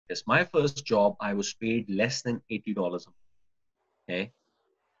dentist. My first job, I was paid less than $80 a month. Okay.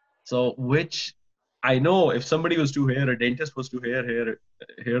 So, which I know if somebody was to hear, a dentist was to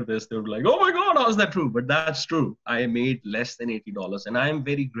hear this, they would be like, oh my God, how's that true? But that's true. I made less than $80 and I am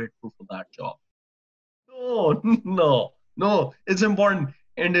very grateful for that job. No, no, it's important.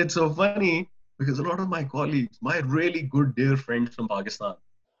 And it's so funny because a lot of my colleagues, my really good dear friends from Pakistan,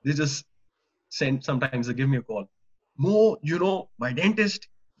 they just sometimes they give me a call. Mo, my dentist,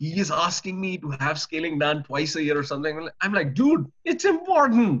 he is asking me to have scaling done twice a year or something. I'm like, dude, it's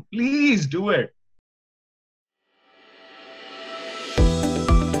important. Please do it.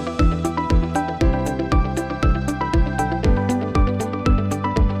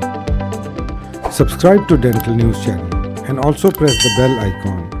 Subscribe to Dental News channel and also press the bell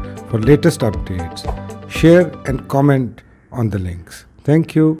icon for latest updates. Share and comment on the links.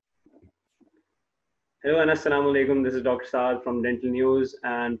 Thank you. Hello and Assalamu alaikum. This is Dr. Saad from Dental News,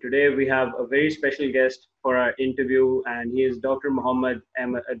 and today we have a very special guest for our interview, and he is Dr. Mohammad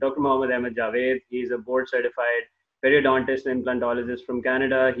Ahmad Javaid. He is a board certified periodontist and implantologist from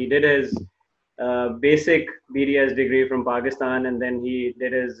Canada. He did his basic BDS degree from Pakistan, and then he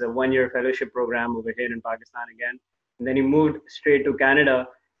did his one-year fellowship program over here in Pakistan again. And then he moved straight to Canada,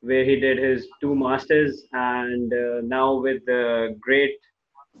 where he did his 2 masters, and now with the great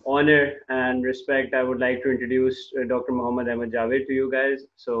honor and respect, I would like to introduce Dr. Mohammad Ahmad Javaid to you guys.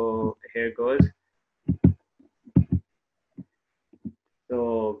 So here goes.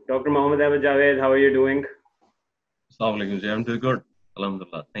 So Dr. Mohammad Ahmad Javaid, how are you doing? Assalamu alaikum. I'm doing good.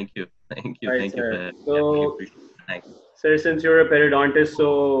 Alhamdulillah. Thank you. Thank you. Right, Thank sir. you. So, Thank you. Sir, since you're a periodontist,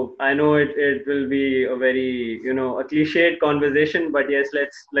 so I know it will be a very, a cliched conversation, but yes,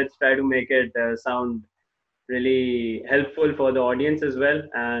 let's try to make it sound really helpful for the audience as well.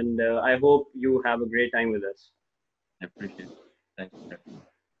 And I hope you have a great time with us. I appreciate it. Thank you.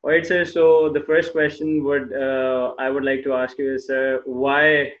 All right, sir. So the first question I would like to ask you is, sir,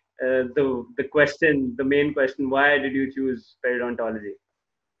 why the main question, why did you choose periodontology?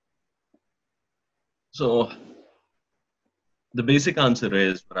 So the basic answer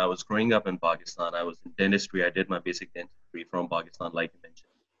is, when I was growing up in Pakistan, I was in dentistry. I did my basic dentistry from Pakistan, like you mentioned,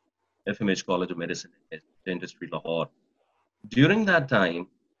 FMH College of Medicine, Dentistry, Lahore. During that time,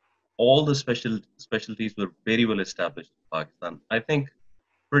 all the specialties were very well established in Pakistan. I think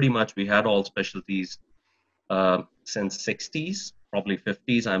pretty much we had all specialties since 60s, probably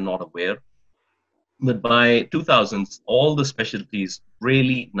 50s, I'm not aware. But by 2000s, all the specialties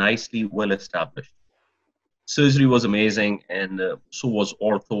really nicely well established. Surgery was amazing, and so was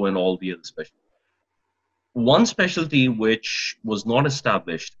ortho and all the other specialties. One specialty which was not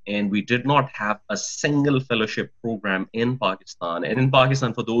established, and we did not have a single fellowship program in Pakistan. And in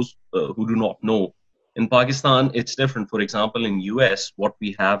Pakistan, for those who do not know, in Pakistan, it's different. For example, in US, what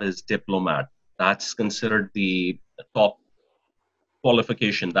we have is Diplomat. That's considered the top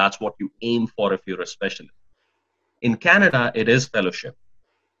qualification. That's what you aim for if you're a specialist. In Canada, it is fellowship.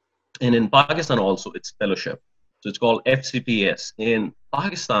 And in Pakistan also, it's fellowship. So it's called FCPS. In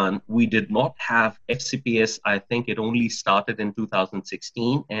Pakistan, we did not have FCPS. I think it only started in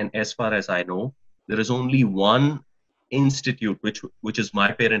 2016. And as far as I know, there is only one institute, which is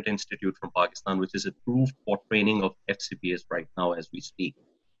my parent institute from Pakistan, which is approved for training of FCPS right now as we speak.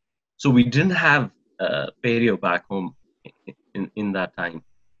 So we didn't have perio back home in that time.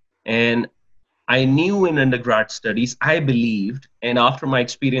 And I knew in undergrad studies, I believed, and after my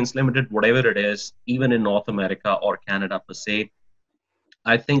experience, limited, whatever it is, even in North America or Canada per se,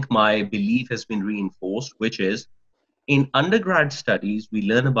 I think my belief has been reinforced, which is in undergrad studies, we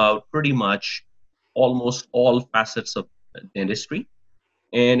learn about pretty much almost all facets of dentistry.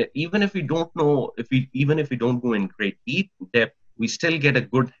 And even if we don't know, even if we don't go in great depth, we still get a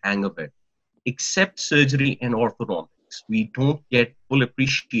good hang of it. Except surgery and orthodontics, we don't get full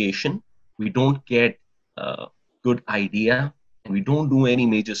appreciation. We don't get a good idea, and we don't do any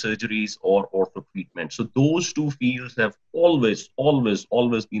major surgeries or ortho treatment. So those 2 fields have always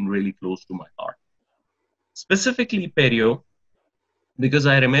been really close to my heart. Specifically perio, because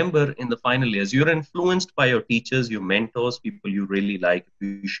I remember in the final years, you're influenced by your teachers, your mentors, people you really like,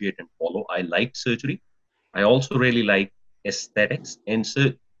 appreciate, and follow. I liked surgery. I also really like aesthetics. And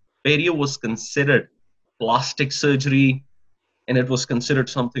so perio was considered plastic surgery, and it was considered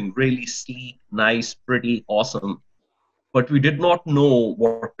something really sleek, nice, pretty, awesome. But we did not know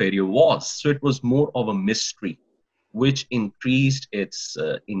what perio was. So it was more of a mystery, which increased its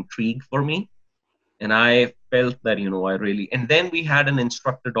intrigue for me. And I felt that, I really, and then we had an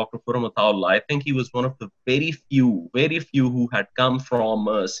instructor, Dr. Furamatullah. I think he was one of the very few who had come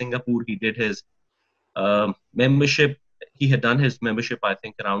from Singapore. He did his membership. he had done his membership, I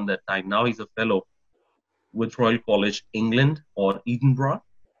think, around that time. Now he's a fellow with Royal College, England or Edinburgh.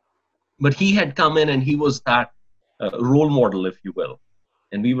 But he had come in and he was that role model, if you will.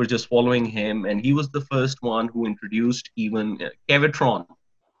 And we were just following him. And he was the first one who introduced even Kevitron.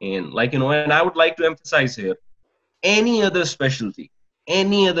 And and I would like to emphasize here, any other specialty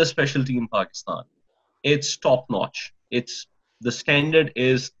in Pakistan, it's top notch. The standard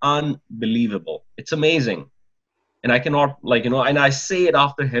is unbelievable. It's amazing. And I cannot, and I say it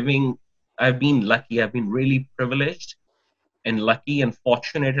after I've been lucky, I've been really privileged and lucky and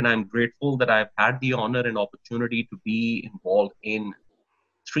fortunate, and I'm grateful that I've had the honor and opportunity to be involved in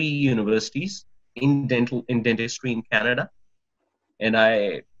 3 universities in dentistry in Canada. And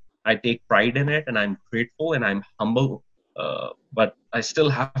I take pride in it, and I'm grateful and I'm humble. But I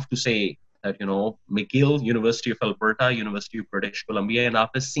still have to say that, McGill, University of Alberta, University of British Columbia, and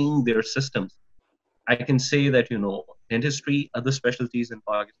after seeing their systems, I can say that, dentistry, other specialties in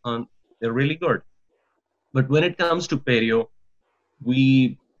Pakistan, they're really good. But when it comes to perio,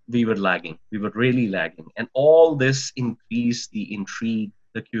 we were lagging. We were really lagging. And all this increased the intrigue,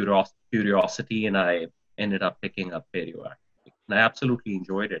 the curiosity, and I ended up picking up perio. And I absolutely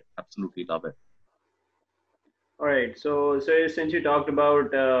enjoyed it, absolutely love it. All right. So since you talked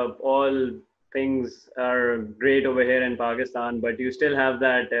about all things are great over here in Pakistan, but you still have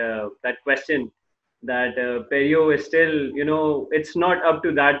that question that perio is still, it's not up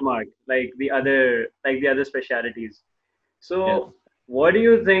to that mark like the other specialities. Yeah. So what do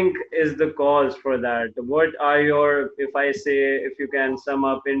you think is the cause for that? What are if you can sum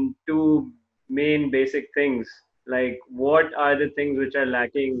up in two main basic things, like what are the things which are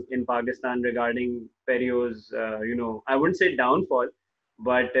lacking in Pakistan regarding Perio's, I wouldn't say downfall,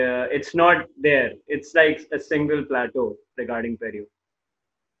 but it's not there. It's like a single plateau regarding Perio.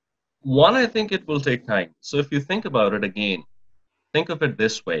 One, I think it will take time. So if you think about it again, think of it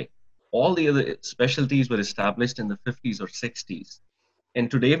this way. All the other specialties were established in the 50s or 60s. And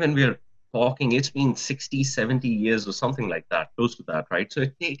today, when we're talking, it's been 60, 70 years or something like that, close to that, right? So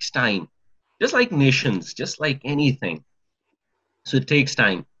it takes time, just like nations, just like anything. So it takes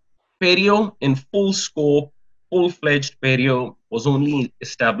time. Perio in full scope, full-fledged Perio was only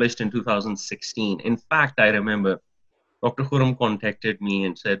established in 2016. In fact, I remember Dr. Khurram contacted me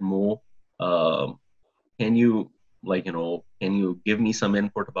and said, Mo, um, can you, can you give me some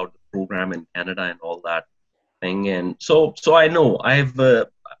input about the program in Canada and all that thing? And so I know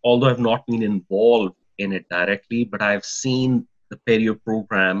although I've not been involved in it directly, but I've seen the Perio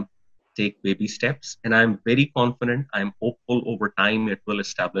program take baby steps, and I'm very confident. I'm hopeful over time it will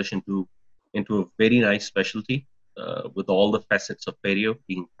establish into a very nice specialty with all the facets of Perio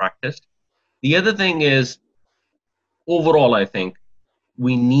being practiced. The other thing is, overall, I think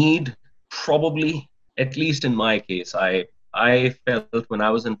we need probably, at least in my case, I felt when I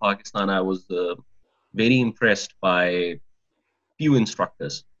was in Pakistan, I was very impressed by few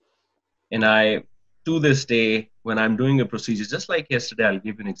instructors. And to this day, when I'm doing a procedure, just like yesterday, I'll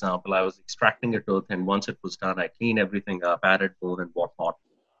give you an example. I was extracting a tooth, and once it was done, I cleaned everything up, added bone and whatnot.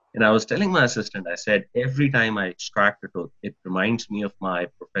 And I was telling my assistant, I said, every time I extract a tooth, it reminds me of my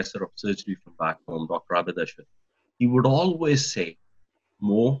professor of surgery from back home, Dr. Abid. He would always say,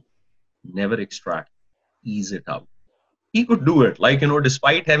 Mo, never extract, ease it out. He could do it,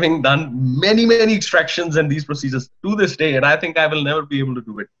 despite having done many, many extractions and these procedures to this day, and I think I will never be able to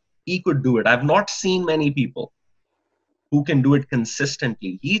do it. He could do it. I've not seen many people who can do it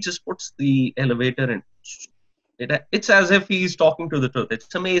consistently. He just puts the elevator and it's as if he's talking to the tooth.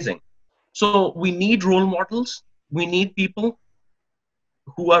 It's amazing. So we need role models. We need people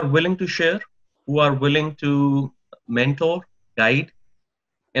who are willing to share, who are willing to mentor, guide,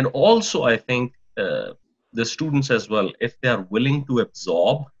 and also I think the students as well, if they are willing to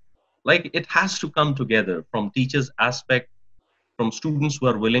absorb, it has to come together from teachers' aspect, from students who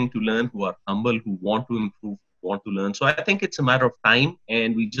are willing to learn, who are humble, who want to improve, want to learn. So I think it's a matter of time,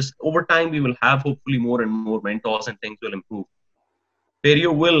 and over time we will have hopefully more and more mentors, and things will improve.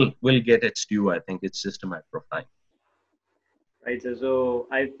 Perio will get its due. I think it's just a matter of time. Right. So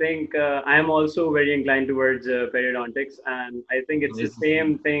I think I'm also very inclined towards periodontics, and I think it's the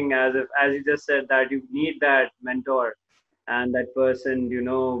same thing as you just said, that you need that mentor and that person,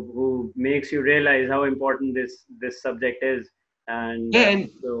 who makes you realize how important this subject is. And and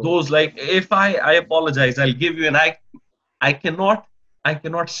those, if I apologize, I'll give you, and I cannot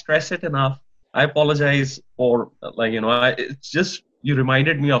stress it enough. I apologize for it's just, you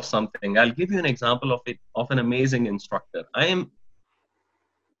reminded me of something. I'll give you an example of an amazing instructor. I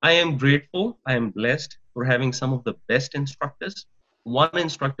am grateful. I am blessed for having some of the best instructors. One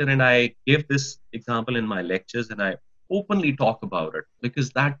instructor, and I give this example in my lectures, and I openly talk about it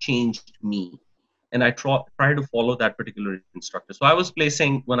because that changed me. And I try to follow that particular instructor. So I was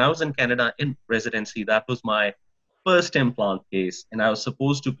placing, when I was in Canada in residency, that was my first implant case, and I was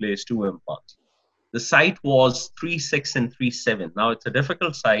supposed to place 2 implants. The site was 3.6 and 3.7. Now it's a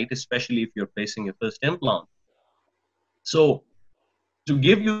difficult site, especially if you're placing your first implant. So to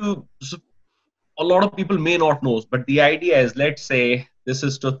give you, a lot of people may not know, but the idea is, let's say this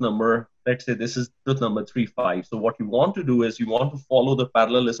is tooth number, let's say this is tooth number 3.5. So what you want to do is you want to follow the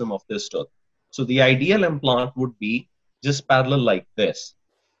parallelism of this tooth. So the ideal implant would be just parallel like this.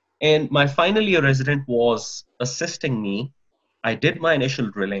 And my final year resident was assisting me. I did my initial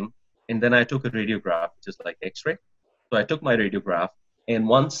drilling, and then I took a radiograph, which is like X-ray. So I took my radiograph, and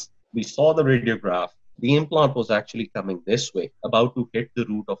once we saw the radiograph, the implant was actually coming this way, about to hit the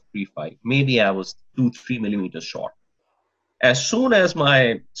root of 3.5. Maybe I was 2-3 millimeters short. As soon as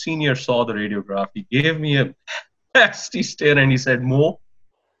my senior saw the radiograph, he gave me a nasty stare and he said, Mo,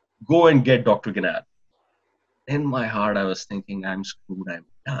 go and get Dr. Ganad. In my heart, I was thinking, I'm screwed, I'm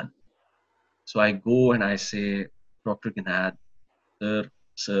done. So I go and I say, Dr. Ganad,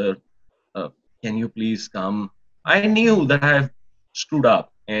 sir, can you please come? I knew that I've screwed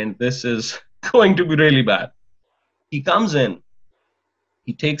up and this is going to be really bad. He comes in,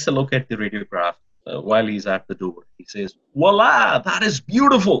 he takes a look at the radiograph while he's at the door. He says, voila, that is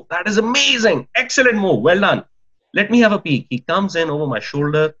beautiful. That is amazing. Excellent Mo, well done. Let me have a peek. He comes in over my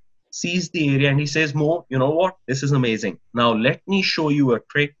shoulder, sees the area, and he says, Mo, you know what? This is amazing. Now let me show you a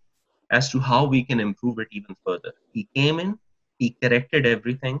trick as to how we can improve it even further. He came in, he corrected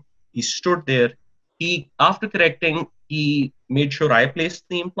everything. He stood there. After correcting, he made sure I placed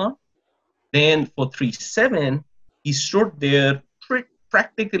the implant. Then for 3.7, he stood there,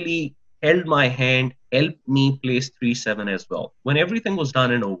 practically held my hand, helped me place 3.7 as well. When everything was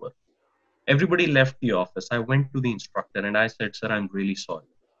done and over, everybody left the office. I went to the instructor and I said, sir, I'm really sorry.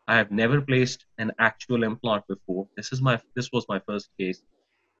 I have never placed an actual implant before. This was my first case.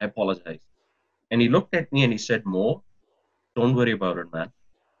 I apologize. And he looked at me and he said, Mo, don't worry about it, man.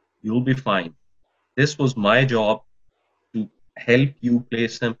 You'll be fine. This was my job to help you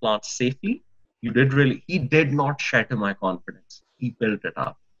place the implant safely. He did not shatter my confidence. He built it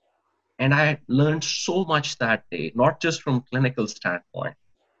up. And I learned so much that day, not just from clinical standpoint,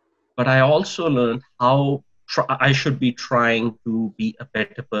 but I also learned how I should be trying to be a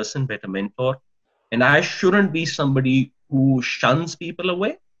better person, better mentor. And I shouldn't be somebody who shuns people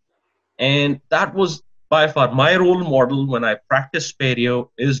away. And that was by far my role model when I practice perio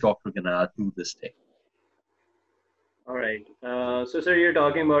is Dr. Ganad to this day. All right. So, sir, you're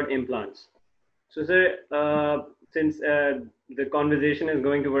talking about implants. So, sir, since the conversation is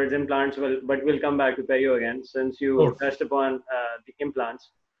going towards implants, but we'll come back to perio again since you touched upon the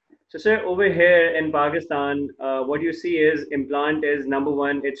implants. So, sir, over here in Pakistan, what you see is implant is number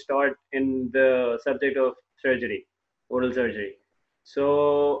one. It's taught in the subject of surgery, oral surgery.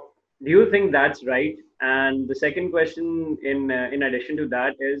 So, do you think that's right? And the second question, in addition to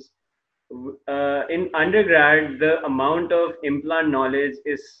that, is in undergrad, the amount of implant knowledge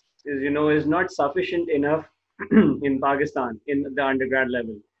is not sufficient enough in Pakistan in the undergrad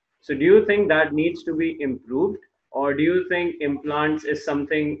level. So do you think that needs to be improved, or do you think implants is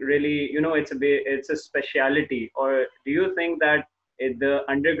something really, it's a speciality, or do you think that the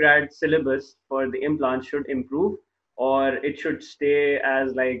undergrad syllabus for the implants should improve, or it should stay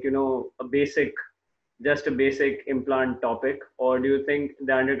as like just a basic implant topic, or do you think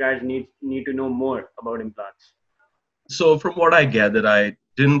the undergrads need to know more about implants? So from what I gathered, I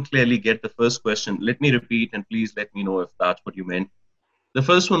didn't clearly get the first question. Let me repeat and please let me know if that's what you meant. The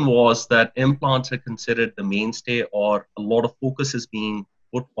first one was that implants are considered the mainstay, or a lot of focus is being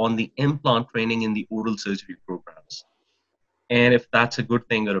put on the implant training in the oral surgery programs. And if that's a good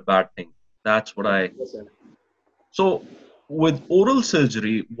thing or a bad thing, that's what Yes, sir. So with oral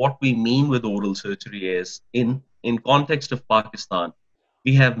surgery, what we mean with oral surgery is in context of Pakistan,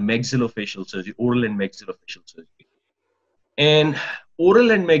 we have maxillofacial surgery, oral and maxillofacial surgery. And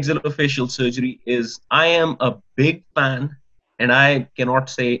oral and maxillofacial surgery I am a big fan, and I cannot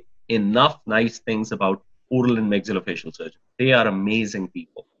say enough nice things about oral and maxillofacial surgery. They are amazing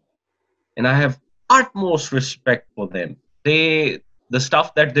people. And I have utmost respect for them. The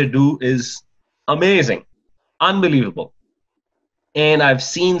stuff that they do is amazing, unbelievable. And I've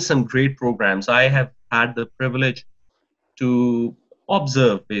seen some great programs. I have had the privilege to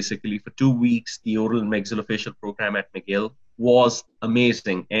observe basically for 2 weeks. The oral and maxillofacial program at McGill was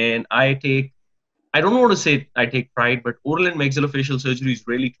amazing. And I don't want to say I take pride, but oral and maxillofacial surgery is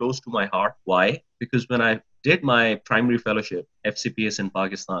really close to my heart. Why? Because when I did my primary fellowship, FCPS in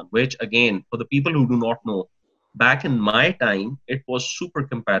Pakistan, which again, for the people who do not know, Back in my time, it was super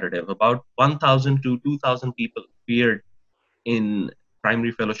competitive. About 1,000 to 2,000 people appeared in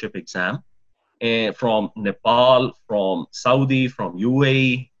primary fellowship exam, from Nepal, from Saudi, from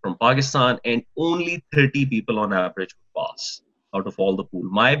UAE, from Pakistan, and only 30 people on average would pass out of all the pool.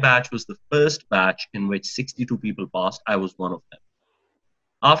 My batch was the first batch in which 62 people passed. I was one of them.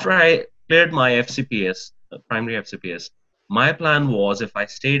 After I cleared my FCPS, primary FCPS, my plan was if I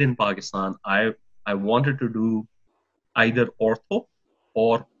stayed in Pakistan, I wanted to do either ortho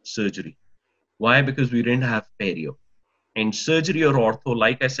or surgery. Why? Because we didn't have perio. And surgery or ortho,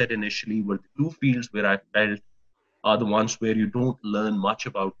 like I said initially, were the two fields where I felt are the ones where you don't learn much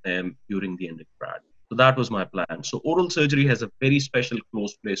about them during the undergrad. So that was my plan. So oral surgery has a very special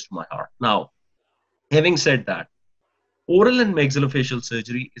close place to my heart. Now, having said that, oral and maxillofacial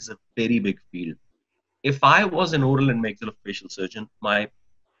surgery is a very big field. If I was an oral and maxillofacial surgeon,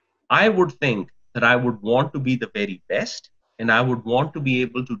 I would think that I would want to be the very best, and I would want to be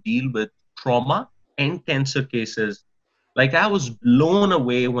able to deal with trauma and cancer cases. Like, I was blown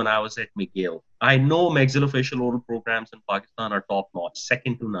away when I was at McGill. I know maxillofacial oral programs in Pakistan are top notch,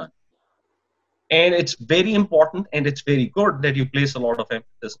 second to none. And it's very important and it's very good that you place a lot of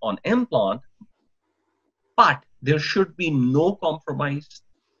emphasis on implant, but there should be no compromise.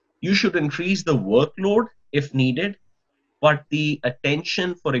 You should increase the workload if needed, but the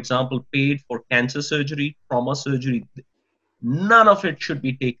attention, for example, paid for cancer surgery, trauma surgery, none of it should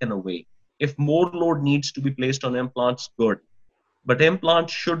be taken away. If more load needs to be placed on implants, good. But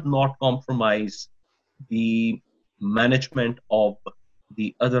implants should not compromise the management of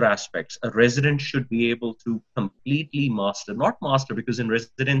the other aspects. A resident should be able to completely master, not master, because in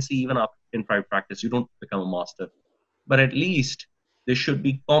residency, even up in private practice, you don't become a master, but at least they should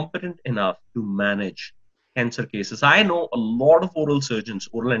be competent enough to manage cancer cases. I know a lot of oral surgeons,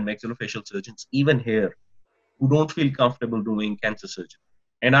 oral and maxillofacial surgeons, even here, who don't feel comfortable doing cancer surgery.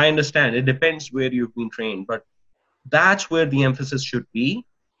 And I understand it depends where you've been trained, but that's where the emphasis should be.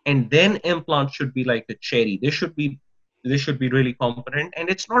 And then implants should be like a cherry. They should be really competent, and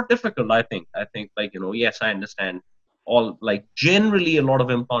it's not difficult. I think like, yes, I understand all, like, generally a lot of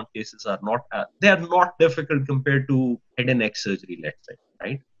implant cases are not they are not difficult compared to head and neck surgery, let's say,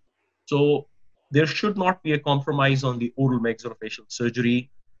 right? So there should not be a compromise on the oral maxillofacial surgery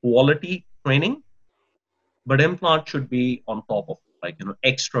quality training, but implant should be on top of it, like,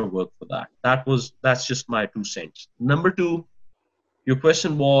 extra work for that. That's just my 2 cents. Number two, your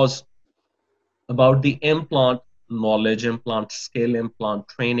question was about the implant knowledge, implant skill, implant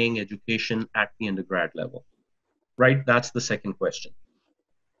training, education at the undergrad level, right? That's the second question.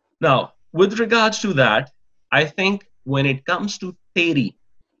 Now, with regards to that, I think when it comes to theory,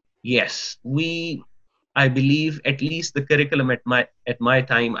 yes, I believe at least the curriculum at my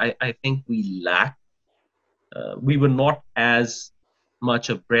time, I think we lacked. We were not as much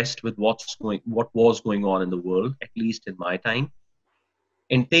abreast with what was going on in the world, at least in my time.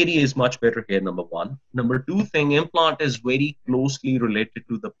 And theory is much better here, number one. Number two thing, implant is very closely related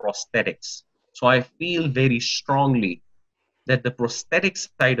to the prosthetics. So I feel very strongly that the prosthetic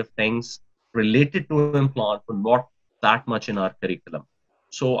side of things related to implant were not that much in our curriculum.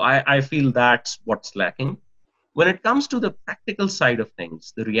 So I feel that's what's lacking. When it comes to the practical side of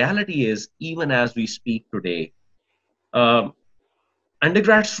things, the reality is, even as we speak today, um,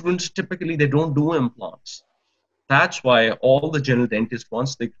 undergrad students typically they don't do implants. That's why all the general dentists,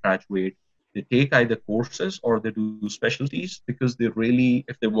 once they graduate, they take either courses or they do specialties, because they really,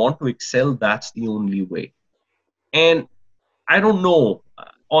 if they want to excel, that's the only way. And I don't know.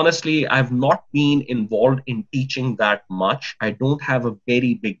 Honestly, I've not been involved in teaching that much. I don't have a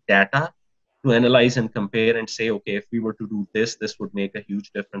very big data to analyze and compare and say, okay, if we were to do this, this would make a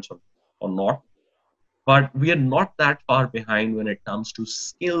huge difference or not. But we are not that far behind when it comes to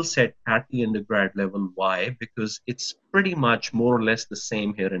skill set at the undergrad level. Why? Because it's pretty much more or less the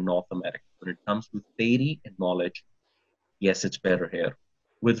same here in North America. When it comes to theory and knowledge, yes, it's better here.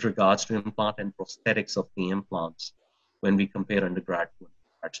 With regards to implant and prosthetics of the implants, when we compare undergrad to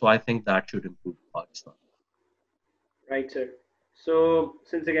undergrad. So I think that should improve in Pakistan. Right, sir. So,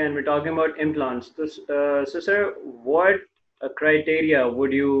 since again we're talking about implants, so sir, what criteria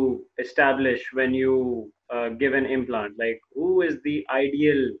would you establish when you give an implant? Like, who is the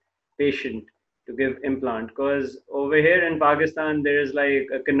ideal patient to give implant? Because over here in Pakistan, there is like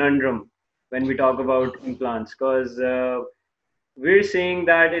a conundrum when we talk about implants, because we're saying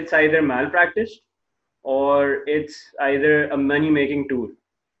that it's either malpractice or it's either a money making tool.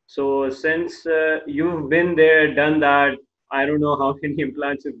 So since you've been there, done that, I don't know how many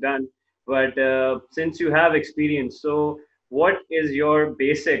implants you've done, but since you have experience, so what is your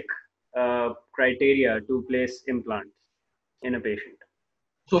basic? criteria to place implants in a patient?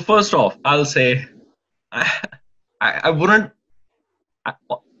 So first off, I'll say I, I wouldn't I,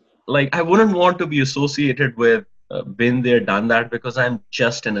 I wouldn't want to be associated with been there, done that, because I'm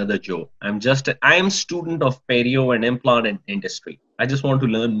just another Joe. I am student of perio and implant and industry. I just want to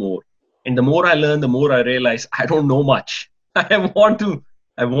learn more, and the more I learn, the more I realize I don't know much. I want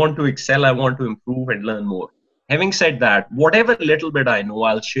to excel. I want to improve and learn more. Having said that, whatever little bit I know,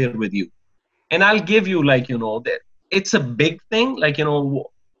 I'll share with you, and I'll give you, it's a big thing.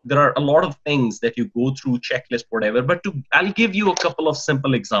 There are a lot of things that you go through, checklist, whatever. But I'll give you a couple of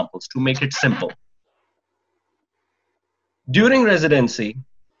simple examples to make it simple. During residency,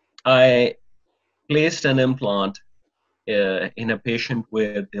 I placed an implant in a patient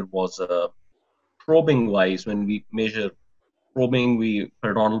where there was a probing wise, when we measure probing, we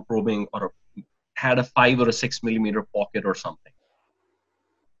periodontal probing, or had a 5 or 6 millimeter pocket or something.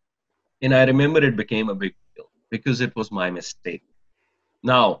 And I remember it became a big deal because it was my mistake.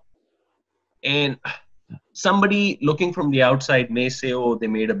 Now, and somebody looking from the outside may say, oh, they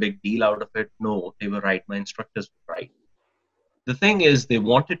made a big deal out of it. No, they were right. My instructors were right. The thing is, they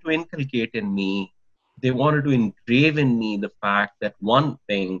wanted to inculcate in me, they wanted to engrave in me the fact that one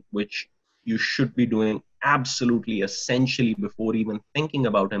thing which you should be doing absolutely essentially before even thinking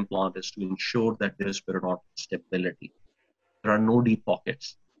about implant is to ensure that there is periodontal stability. There are no deep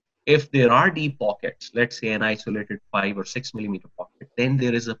pockets. If there are deep pockets, let's say an isolated 5 or 6 millimeter pocket, then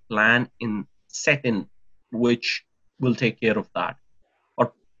there is a plan set in which will take care of that.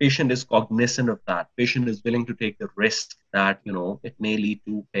 Or patient is cognizant of that. Patient is willing to take the risk that it may lead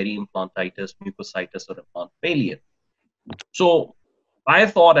to peri-implantitis, mucositis, or implant failure. So I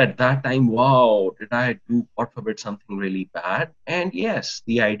thought at that time, wow, did I do, God forbid, something really bad? And yes,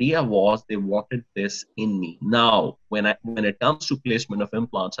 the idea was they wanted this in me. Now, when it comes to placement of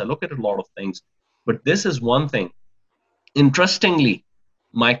implants, I look at a lot of things, but this is one thing. Interestingly,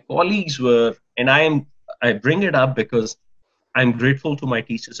 my colleagues were, and I bring it up because I'm grateful to my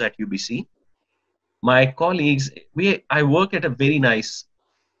teachers at UBC. My colleagues, I work at a very nice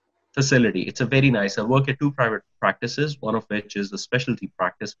facility. It's a very nice. I work at 2 private practices, one of which is a specialty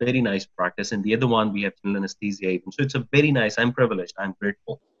practice, very nice practice, and the other one we have general anesthesia even. So it's a very nice. I'm privileged. I'm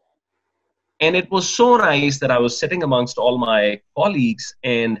grateful. And it was so nice that I was sitting amongst all my colleagues,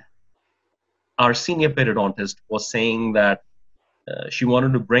 and our senior periodontist was saying that she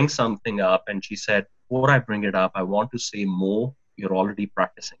wanted to bring something up, and she said, before I bring it up, I want to say, Mo, you're already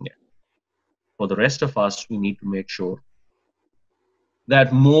practicing it. For the rest of us, we need to make sure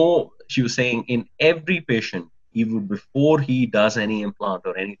that Mo, she was saying, in every patient, even before he does any implant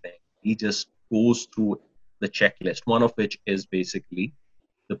or anything, he just goes through the checklist, one of which is basically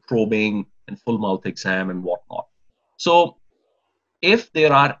the probing and full mouth exam and whatnot. So if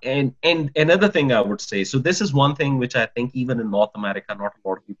there are, and another thing I would say, so this is one thing which I think even in North America, not a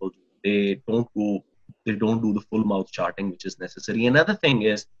lot of people do. They don't do the full mouth charting, which is necessary. Another thing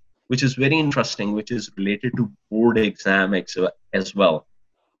is, which is very interesting, which is related to board exam as well.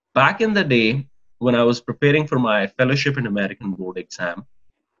 Back in the day, when I was preparing for my fellowship in American board exam,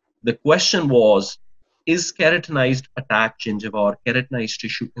 the question was, is keratinized attached gingiva or keratinized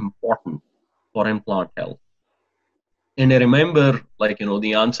tissue important for implant health? And I remember,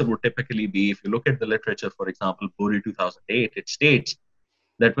 the answer would typically be, if you look at the literature, for example, Bori 2008, it states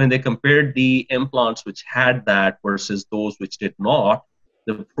that when they compared the implants which had that versus those which did not,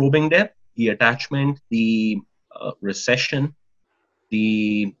 the probing depth, the attachment, the recession,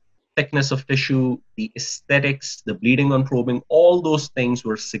 the thickness of tissue, the aesthetics, the bleeding on probing, all those things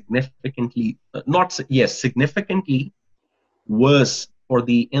were significantly, significantly worse for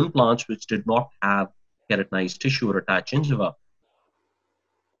the implants which did not have keratinized tissue or attached gingiva.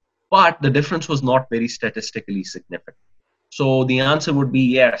 But the difference was not very statistically significant. So the answer would be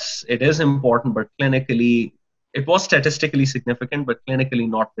yes, it is important, but clinically, it was statistically significant, but clinically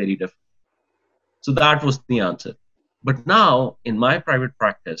not very different. So that was the answer. But now in my private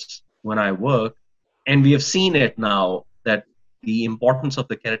practice, when I work, and we have seen it now that the importance of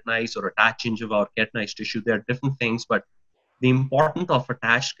the keratinized or attached gingiva or keratinized tissue, there are different things, but the importance of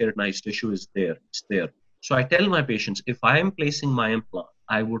attached keratinized tissue is there. It's there. So I tell my patients, if I am placing my implant,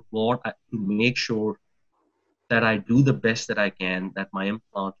 I would want to make sure that I do the best that I can, that my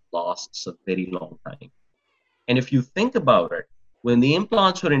implant lasts a very long time. And if you think about it, when the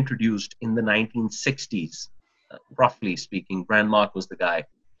implants were introduced in the 1960s, roughly speaking, Brandmark was the guy.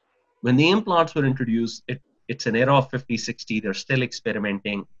 When the implants were introduced, it's an era of 50, 60, they're still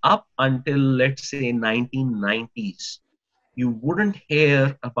experimenting up until, let's say, 1990s. You wouldn't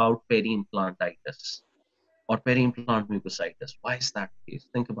hear about peri-implantitis or peri-implant mucositis. Why is that the case?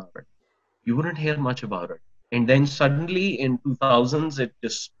 Think about it. You wouldn't hear much about it. And then suddenly in 2000s, it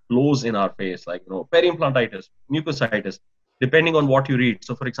just blows in our face, like, periimplantitis, mucositis, depending on what you read.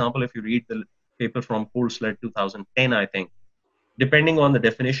 So for example, if you read the paper from Cold Sled 2010, I think, depending on the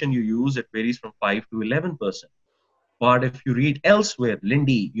definition you use, it varies from 5 to 11%. But if you read elsewhere,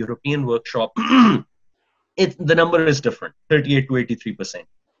 Lindy, European Workshop, the number is different, 38 to 83%.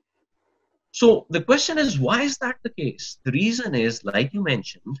 So the question is, why is that the case? The reason is, like you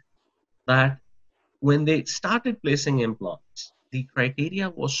mentioned, that when they started placing implants, the criteria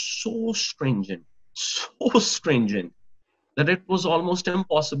was so stringent that it was almost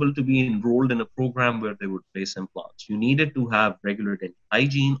impossible to be enrolled in a program where they would place implants. You needed to have regular dental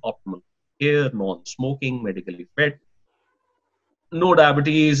hygiene, optimal care, non-smoking, medically fit, no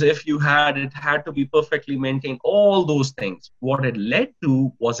diabetes. If you had, it had to be perfectly maintained, all those things. What it led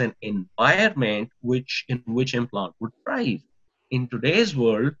to was an environment in which implant would thrive. In today's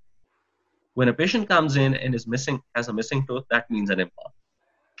world, when a patient comes in and has a missing tooth, that means an implant,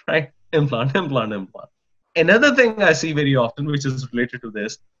 right? Implant, implant, implant. Another thing I see very often, which is related to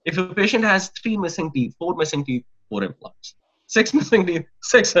this, if a patient has 3 missing teeth, 4 missing teeth, 4 implants, 6 missing teeth,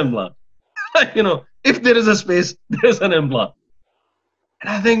 6 implants. If there is a space, there's an implant. And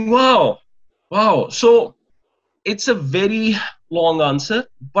I think, wow, wow. So it's a very long answer,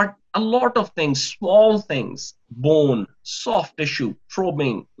 but a lot of things, small things, bone, soft tissue,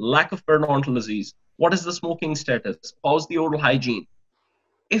 probing, lack of periodontology, what is the smoking status, how's the oral hygiene?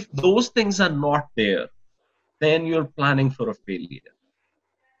 If those things are not there, then you're planning for a failure.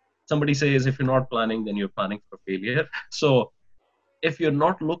 Somebody says if you're not planning, then you're planning for failure. So if you're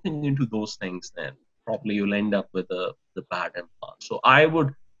not looking into those things, then probably you'll end up with the bad implant. So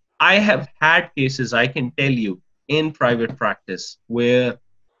I have had cases, I can tell you, in private practice where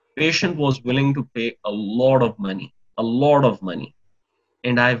patient was willing to pay a lot of money.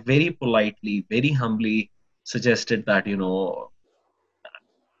 And I very politely, very humbly suggested that,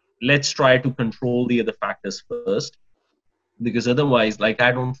 let's try to control the other factors first, because otherwise, like,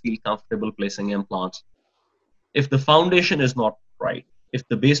 I don't feel comfortable placing implants. If the foundation is not right, if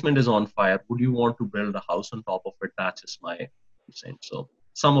the basement is on fire, would you want to build a house on top of it? That's just my percent. So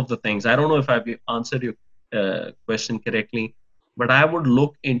some of the things, I don't know if I've answered your question correctly, but I would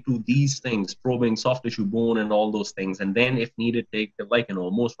look into these things, probing soft tissue, bone, and all those things. And then if needed,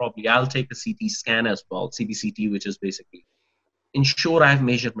 most probably I'll take a CT scan as well, CBCT, which is basically ensure I have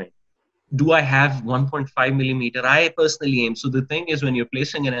measurement. Do I have 1.5 millimeter? I personally aim. So the thing is, when you're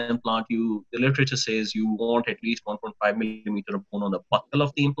placing an implant, the literature says you want at least 1.5 millimeter of bone on the buccal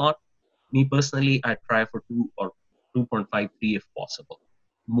of the implant. Me personally, I try for 2 or 2.53 if possible,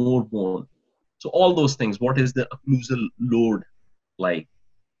 more bone. So all those things. What is the occlusal load like?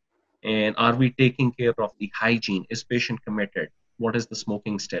 And are we taking care of the hygiene? Is patient committed? What is the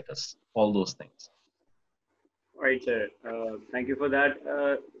smoking status? All those things. All right, sir. Thank you for that.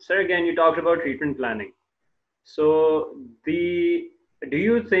 Sir, again, you talked about treatment planning. So, do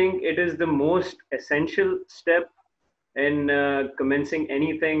you think it is the most essential step in commencing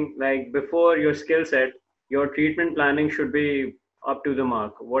anything? Like before your skill set, your treatment planning should be up to the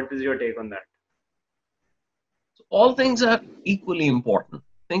mark. What is your take on that? So all things are equally important.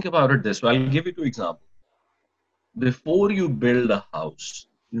 Think about it this way. I'll give you 2 examples. Before you build a house,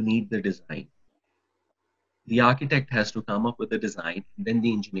 you need the design. The architect has to come up with a design, and then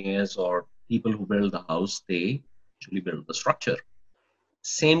the engineers or people who build the house, they actually build the structure.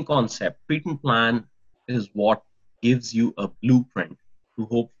 Same concept. Treatment plan is what gives you a blueprint to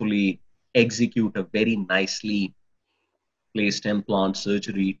hopefully execute a very nicely placed implant,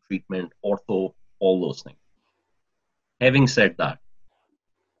 surgery, treatment, ortho, all those things. Having said that,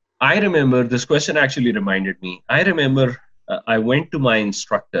 I remember this question actually reminded me. I remember I went to my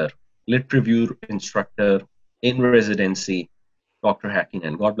instructor, lit review instructor in residency, Dr.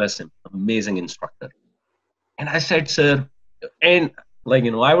 Hakkinen, God bless him, amazing instructor. And I said, sir, and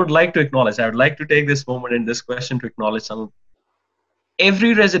I would like to take this moment in this question to acknowledge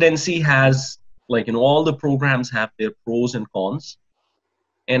every residency has, all the programs have their pros and cons.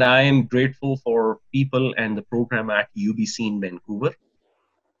 And I am grateful for people and the program at UBC in Vancouver.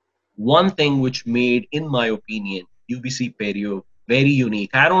 One thing which made, in my opinion, UBC Perio very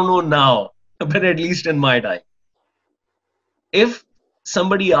unique. I don't know now, but at least in my time. If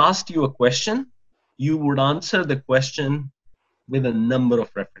somebody asked you a question, you would answer the question with a number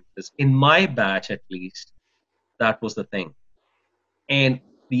of references. In my batch, at least, that was the thing. And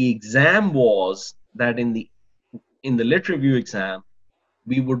the exam was that in the lit review exam,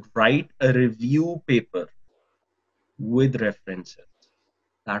 we would write a review paper with references.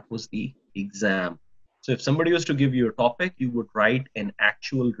 That was the exam. So if somebody was to give you a topic, you would write an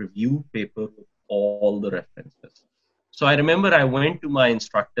actual review paper with all the references. So I remember I went to my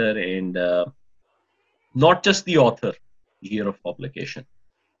instructor and not just the author, year of publication.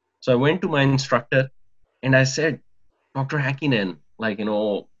 So I went to my instructor and I said, Dr. Hakkinen, like,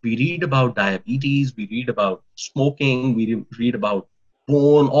 we read about diabetes, we read about smoking, we read about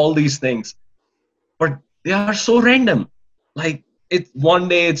bone, all these things, but they are so random. Like, it's one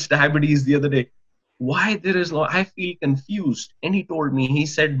day it's diabetes, the other day. Why there is no, I feel confused. And he told me, he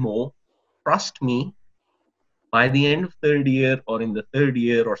said, Mo, trust me, by the end of third year or in the third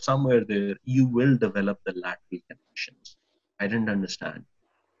year or somewhere there, you will develop the lateral connections. I didn't understand.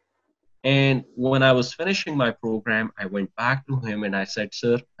 And when I was finishing my program, I went back to him and I said,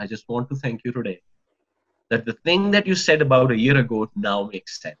 sir, I just want to thank you today that the thing that you said about a year ago now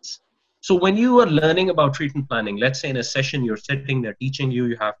makes sense. So when you are learning about treatment planning, let's say in a session you're sitting, they're teaching you,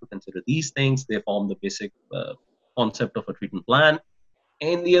 you have to consider these things. They form the basic concept of a treatment plan.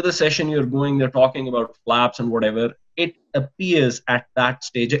 In the other session you're going, they're talking about flaps and whatever. It appears at that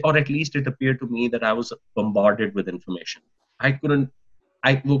stage, or at least it appeared to me, that I was bombarded with information. I couldn't,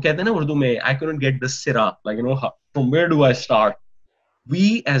 वो कहते हैं ना उर्दू में, I couldn't get the sira, like, from where do I start?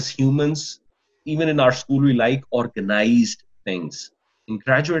 We as humans, even in our school, we like organized things. In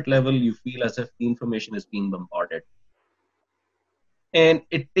graduate level, you feel as if the information is being bombarded. And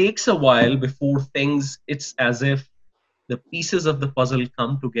it takes a while before things, it's as if the pieces of the puzzle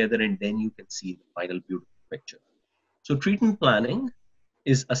come together and then you can see the final beautiful picture. So treatment planning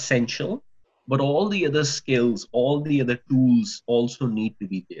is essential, but all the other skills, all the other tools also need to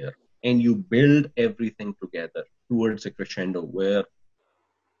be there. And you build everything together towards a crescendo where,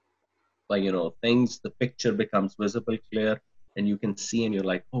 like, things, the picture becomes visible, clear, and you can see and you're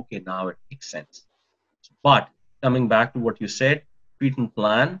like, okay, now it makes sense. But coming back to what you said, treatment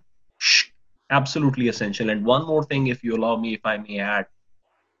plan, absolutely essential. And one more thing, if you allow me, if I may add,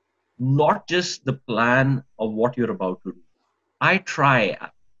 not just the plan of what you're about to do. I try.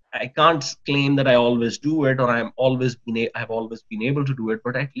 I can't claim that I always do it or I've always been able to do it,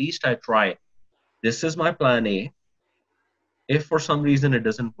 but at least I try. This is my plan A. If for some reason it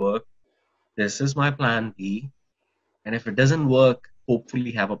doesn't work, this is my plan B. And if it doesn't work,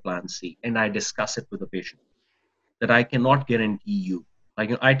 hopefully have a plan C. And I discuss it with the patient that I cannot guarantee you.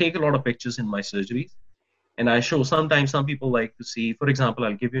 Like, I take a lot of pictures in my surgeries and I show. Sometimes some people like to see, for example,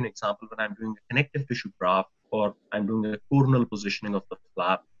 I'll give you an example when I'm doing a connective tissue graft or I'm doing a coronal positioning of the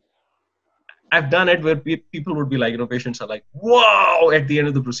flap. I've done it where people would be like, patients are like, wow, at the end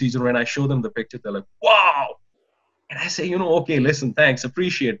of the procedure. When I show them the picture, they're like, wow. And I say, okay, listen, thanks,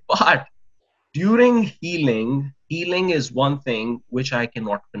 appreciate. But during healing is one thing which I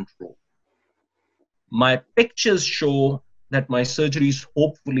cannot control. My pictures show that my surgeries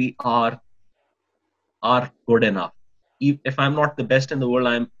hopefully are good enough. If I'm not the best in the world,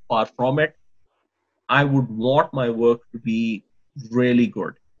 I'm far from it. I would want my work to be really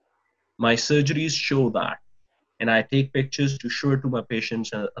good. My surgeries show that. And I take pictures to show it to my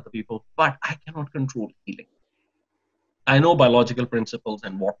patients and other people, but I cannot control healing. I know biological principles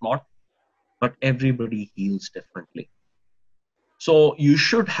and whatnot, but everybody heals differently. So you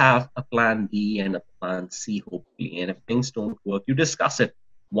should have a plan B and a plan C, hopefully. And if things don't work, you discuss it.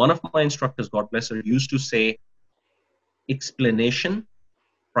 One of my instructors, God bless her, used to say, explanation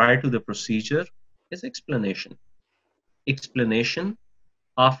prior to the procedure is explanation. Explanation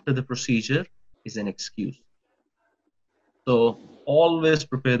after the procedure is an excuse. So always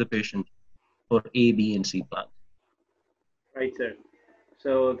prepare the patient for A, B, and C plans. Right, sir.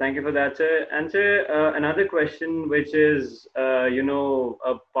 So thank you for that, sir. And sir, another question, which is,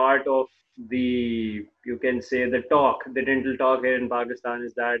 a part of the, you can say, the dental talk here in Pakistan,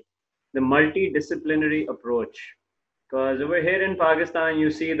 is that the multidisciplinary approach. Because over here in Pakistan, you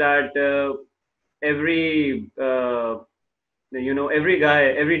see that every every guy,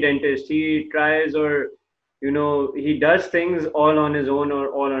 every dentist, he tries, or he does things all on his own or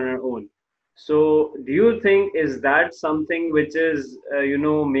all on her own. So do you think, is that something which is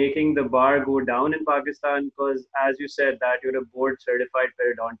making the bar go down in Pakistan? Because as you said that you're a board certified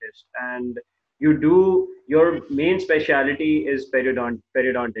periodontist and your main specialty is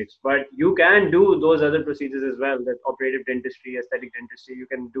periodontics, but you can do those other procedures as well, that operative dentistry, aesthetic dentistry, you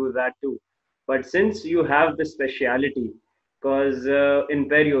can do that too. But since you have the specialty, because in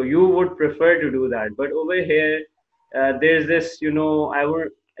perio you would prefer to do that, but over here there's this,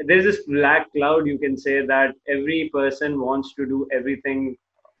 there's this black cloud, you can say, that every person wants to do everything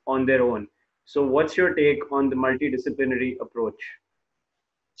on their own. So what's your take on the multidisciplinary approach?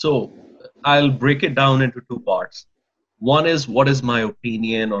 So I'll break it down into two parts. One is what is my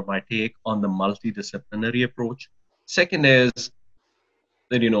opinion or my take on the multidisciplinary approach. Second is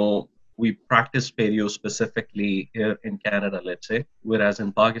that, we practice perio specifically here in Canada, let's say, whereas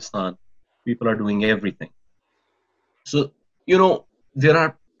in Pakistan, people are doing everything. So, there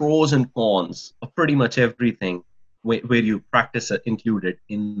are pros and cons of pretty much everything where you practice it included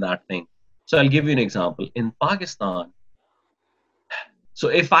in that thing. So I'll give you an example. In Pakistan, so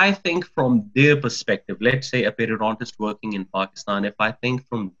if I think from their perspective, let's say a periodontist working in Pakistan, if I think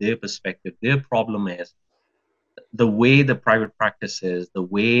from their perspective, their problem is the way the private practice is, the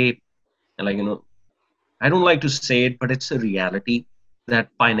way, like, I don't like to say it, but it's a reality that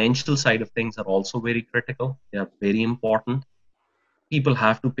financial side of things are also very critical. They are very important. People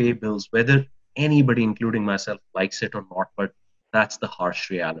have to pay bills, whether anybody, including myself, likes it or not, but that's the harsh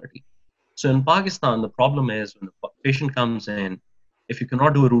reality. So in Pakistan, the problem is when the patient comes in, if you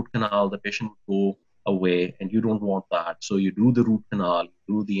cannot do a root canal, the patient would go away, and you don't want that. So you do the root canal, you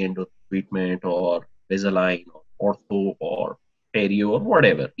do the endo treatment or Invisalign or ortho or perio or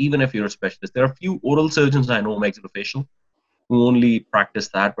whatever, even if you're a specialist. There are a few oral surgeons I know, maxillofacial, who only practice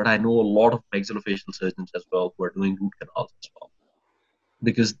that, but I know a lot of maxillofacial surgeons as well who are doing root canals as well,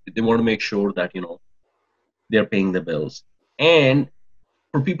 because they want to make sure that, they're paying the bills. And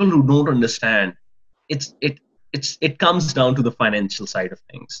for people who don't understand, it's it it comes down to the financial side of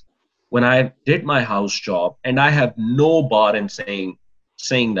things. When I did my house job, and I have no bar in saying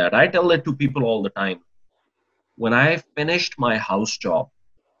that, I tell it to people all the time. When I finished my house job,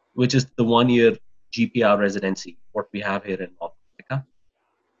 which is the 1 year GPR residency, what we have here in North America.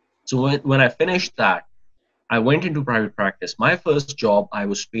 So when I finished that, I went into private practice. My first job, I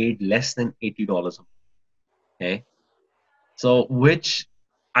was paid less than $80 a month. Okay. So, which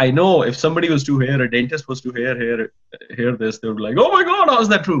I know if somebody was to hear, a dentist was to hear this, they would be like, oh my God, how's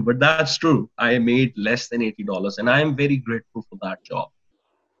that true? But that's true. I made less than $80, and I am very grateful for that job.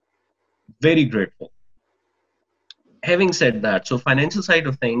 Very grateful. Having said that, so financial side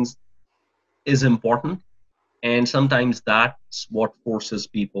of things is important, and sometimes that's what forces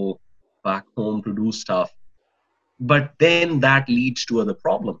people back home to do stuff. But then that leads to other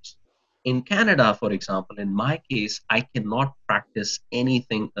problems. In Canada, for example, in my case, I cannot practice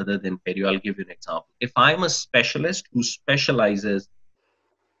anything other than perio. I'll give you an example. If I'm a specialist who specializes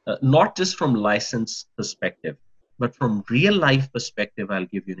not just from license perspective, but from real life perspective, I'll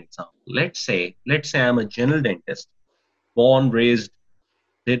give you an example. Let's say I'm a general dentist, born, raised,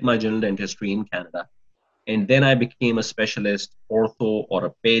 did my general dentistry in Canada, and then I became a specialist ortho or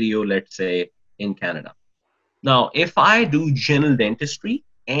a perio, let's say, in Canada. Now, if I do general dentistry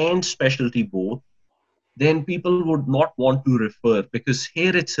and specialty both, then people would not want to refer, because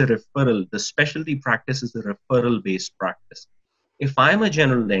here it's a referral. The specialty practice is a referral based practice. If I'm a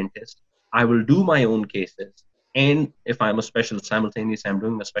general dentist, I will do my own cases. And if I'm a specialist simultaneously, I'm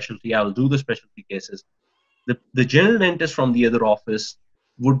doing a specialty, I'll do the specialty cases. The general dentist from the other office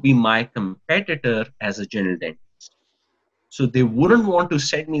would be my competitor as a general dentist. So they wouldn't want to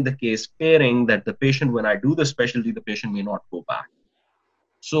send me the case fearing that the patient, when I do the specialty, the patient may not go back.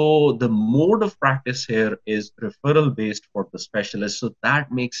 So the mode of practice here is referral based for the specialist. So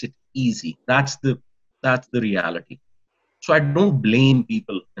that makes it easy. That's the reality. So I don't blame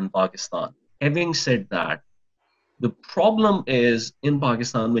people in Pakistan. Having said that, the problem is in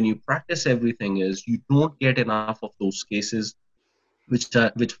Pakistan, when you practice everything, is you don't get enough of those cases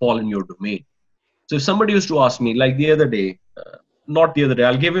which fall in your domain. So if somebody was to ask me, like the other day, not the other day,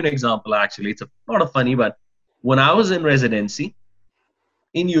 I'll give you an example actually. It's not a funny, but when I was in residency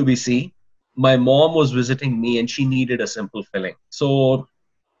in UBC, my mom was visiting me and she needed a simple filling. So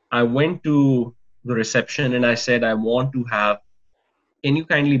I went to the reception and I said, can you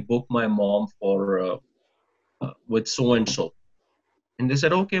kindly book my mom for with so and so? And they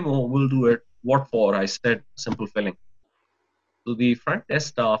said, okay, Mo, we'll do it. What for? I said, simple filling. So the front desk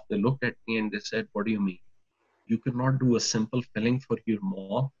staff, they looked at me and they said, what do you mean? You could not do a simple filling for your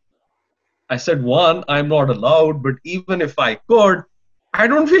mom? I said, one, I'm not allowed, but even if I could, I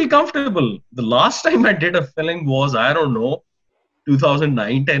don't feel comfortable. The last time I did a filling was, I don't know,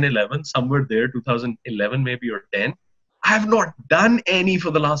 2009, 10, 11, somewhere there, 2011 maybe or 10. I have not done any for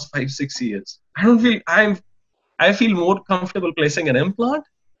the last 5, 6 years. I feel more comfortable placing an implant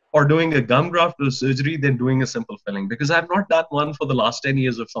or doing a gum graft or surgery than doing a simple filling, because I've not done one for the last 10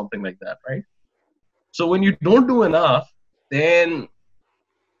 years or something like that, right? So when you don't do enough, then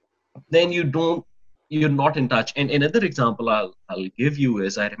you're not in touch. And another example I'll give you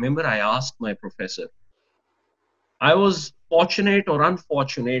is, I remember I asked my professor, I was fortunate or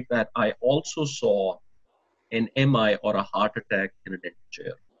unfortunate that I also saw an MI or a heart attack in a dental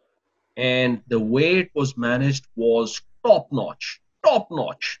chair. And the way it was managed was top notch,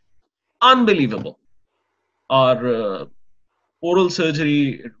 unbelievable. Our oral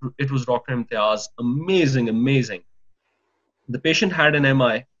surgery, it was Dr. Imtiaz, amazing. The patient had an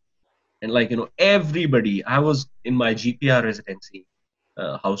MI, and like, everybody, I was in my GPR residency,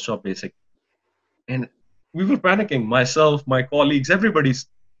 house job basic, and we were panicking, myself, my colleagues, everybody's.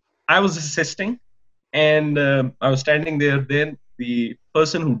 I was assisting, and I was standing there. Then the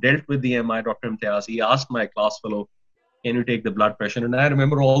person who dealt with the MI, Dr. Imtiaz, he asked my class fellow, can you take the blood pressure? And I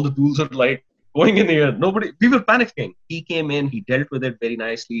remember all the tools are like going in the air. We were panicking. He came in, he dealt with it very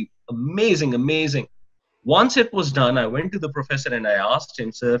nicely. Amazing. Once it was done, I went to the professor and I asked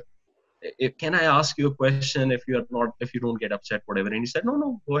him, sir, can I ask you a question if you don't get upset, whatever? And he said,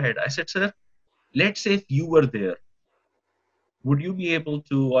 no, go ahead. I said, sir, let's say if you were there, would you be able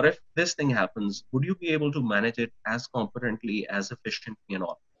to, or if this thing happens, would you be able to manage it as competently, as efficiently and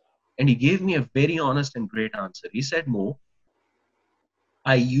all? And he gave me a very honest and great answer. He said, Mo,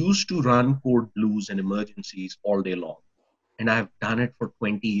 I used to run code blues and emergencies all day long, and I've done it for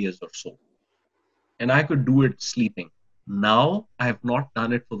 20 years or so. And I could do it sleeping. Now I have not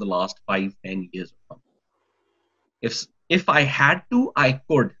done it for the last 5-10 years or something. If I had to, I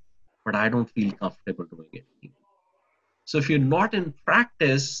could, but I don't feel comfortable doing it. So if you're not in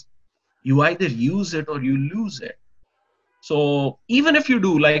practice, you either use it or you lose it. So even if you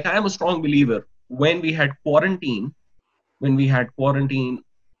do, like, I am a strong believer, when we had quarantine,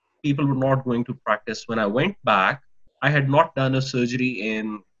 people were not going to practice. When I went back, I had not done a surgery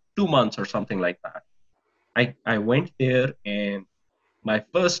in 2 months or something like that. I went there, and my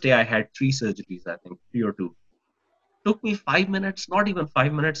first day I had 3 surgeries, I think, 3 or 2. Took me 5 minutes, not even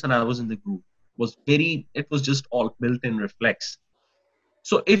 5 minutes, and I was in the groove. It was just all built-in reflex.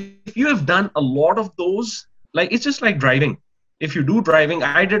 So if you have done a lot of those, like, it's just like driving. If you do driving,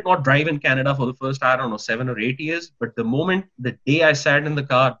 I did not drive in Canada for the first, I don't know, 7 or 8 years. But the day I sat in the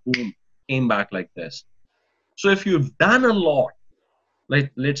car, boom, came back like this. So if you've done a lot,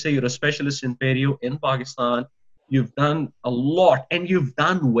 like, let's say you're a specialist in perio in Pakistan, you've done a lot and you've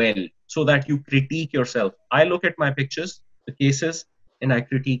done well, so that you critique yourself. I look at my pictures, the cases, and I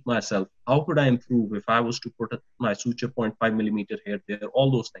critique myself. How could I improve if I was to put my suture 0.5 millimeter here, there,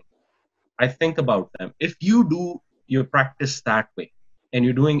 all those things? I think about them. If you do your practice that way and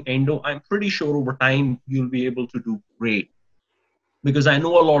you're doing endo, I'm pretty sure over time you'll be able to do great. Because I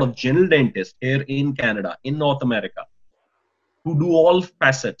know a lot of general dentists here in Canada, in North America, who do all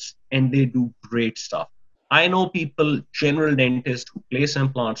facets and they do great stuff. I know people, general dentists, who place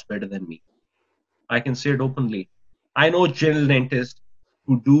implants better than me. I can say it openly. I know general dentists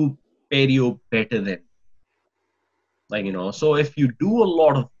who do perio better than me. So if you do a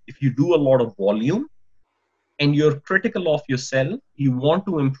lot of volume and you're critical of yourself, you want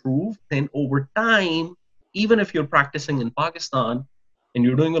to improve, then over time, even if you're practicing in Pakistan and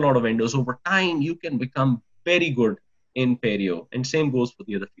you're doing a lot of endos, over time you can become very good in perio, and same goes for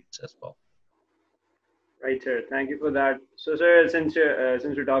the other fields as well. Right, sir. Thank you for that. So, sir, since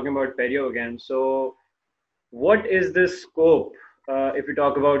we're talking about perio again, so what is the scope if you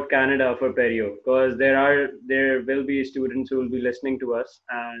talk about Canada for perio? Because there will be students who will be listening to us,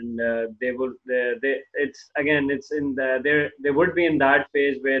 and they would be in that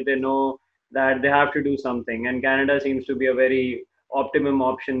phase where they know that they have to do something, and Canada seems to be a very optimum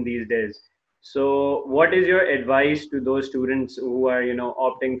option these days. So, what is your advice to those students who are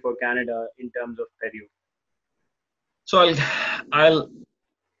opting for Canada in terms of perio? So I'll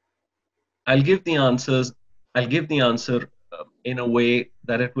give the answers. I'll give the answer in a way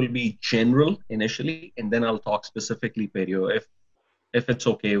that it will be general initially, and then I'll talk specifically perio, if it's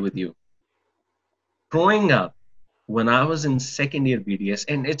okay with you. Growing up, when I was in second year BDS,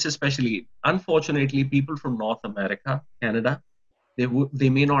 and it's especially, unfortunately, people from North America, Canada, they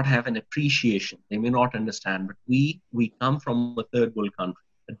may not have an appreciation. They may not understand, but we come from a third world country,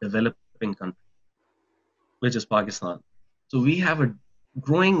 a developing country, which is Pakistan. So we have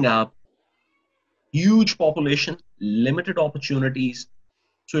growing up, huge population, limited opportunities.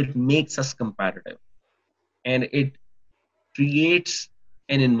 So it makes us competitive, and it creates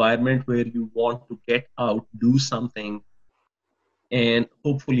an environment where you want to get out, do something, and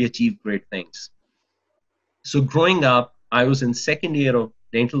hopefully achieve great things. So growing up, I was in second year of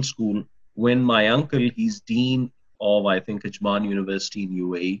dental school when my uncle, he's dean of, I think, Ajman University in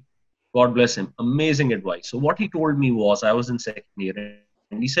UAE. God bless him. Amazing advice. So what he told me was, I was in second year,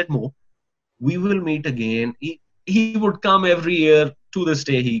 and he said, Mo, we will meet again. He would come every year. To this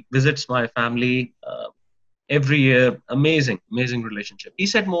day, he visits my family every year. Amazing relationship. He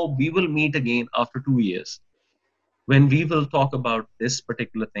said, Mo, we will meet again after 2 years when we will talk about this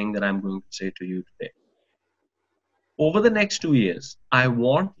particular thing that I'm going to say to you today. over the next 2 years, I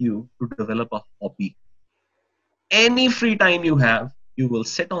want you to develop a hobby. Any free time you have, you will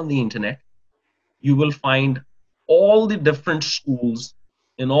sit on the internet, you will find all the different schools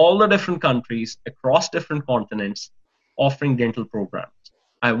in all the different countries across different continents offering dental programs.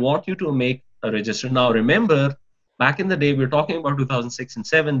 I want you to make a register. Now, remember, back in the day, we're talking about 2006 and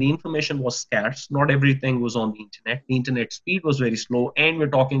 7, the information was scarce. Not everything was on the internet. The internet speed was very slow, and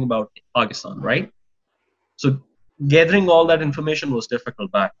we're talking about Pakistan, right? So gathering all that information was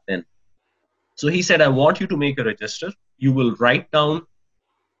difficult back then. So he said, I want you to make a register. You will write down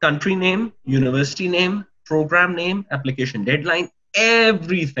country name, university name, program name, application deadline,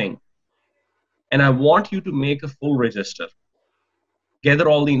 everything. And I want you to make a full register. Gather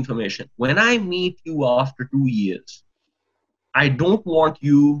all the information. When I meet you after 2 years, I don't want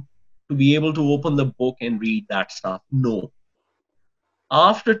you to be able to open the book and read that stuff. No.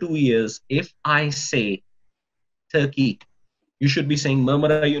 After 2 years, if I say Turkey, you should be saying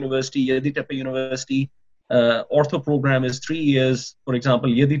Marmara University, Yeditepe University, ortho program is 3 years. For example,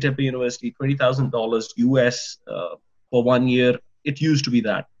 Yeditepe University, $20,000 US for 1 year. It used to be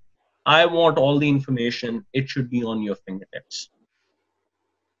that. I want all the information. It should be on your fingertips.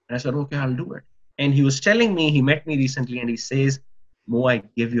 And I said, okay, I'll do it. And he was telling me, he met me recently and he says, Mo, I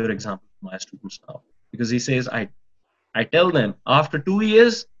give your example to my students now. Because he says, I tell them, after 2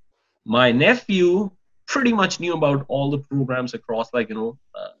 years, my nephew pretty much knew about all the programs across,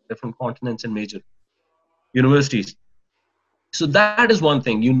 different continents and major universities. So that is one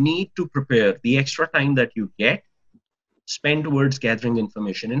thing. You need to prepare. The extra time that you get, spend towards gathering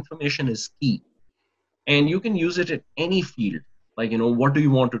information. Information is key. And you can use it in any field. What do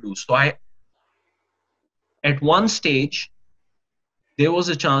you want to do? So at one stage, there was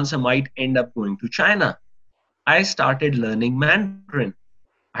a chance I might end up going to China. I started learning Mandarin.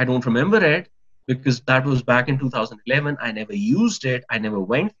 I don't remember it because that was back in 2011. I never used it. I never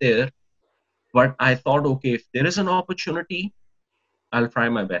went there. But I thought, okay, if there is an opportunity, I'll try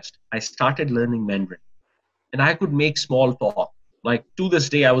my best. I started learning Mandarin. And I could make small talk. Like to this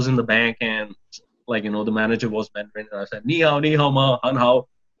day, I was in the bank and the manager was Mandarin. And I said, ni hao, ma, han hao.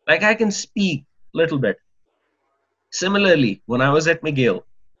 Like I can speak a little bit. Similarly, when I was at McGill,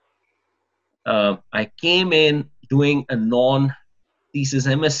 I came in doing a non-thesis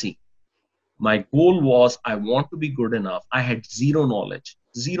MSc. My goal was I want to be good enough. I had zero knowledge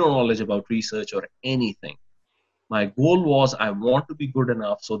about research or anything. My goal was I want to be good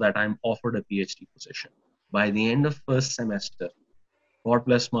enough so that I'm offered a PhD position. By the end of first semester, God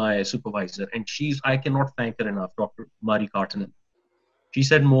bless my supervisor, and I cannot thank her enough, Dr. Mari Kartanen. She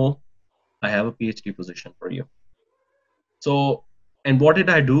said, Mo, I have a PhD position for you. So, and what did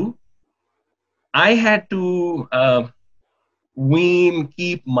I do? I had to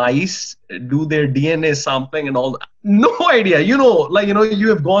keep mice, do their DNA sampling and all that. No idea. You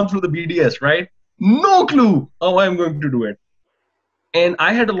have gone through the BDS, right? No clue how I'm going to do it. And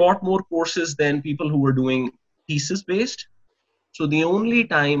I had a lot more courses than people who were doing thesis based. So the only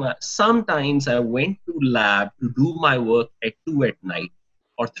time, sometimes I went to lab to do my work at 2 at night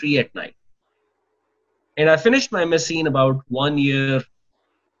or 3 at night. And I finished my MSc in about 1 year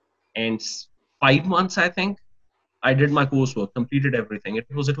and 5 months, I think. I did my coursework, completed everything. It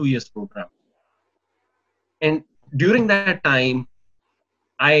was a 2 years program. And during that time,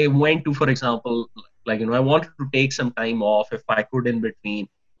 I went to, for example, I wanted to take some time off if I could in between.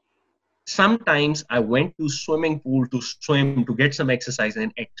 Sometimes I went to swimming pool to swim to get some exercise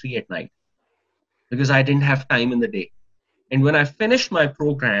in at 3 at night because I didn't have time in the day. And when I finished my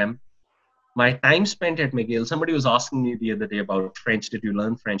program, my time spent at McGill, somebody was asking me the other day about French. Did you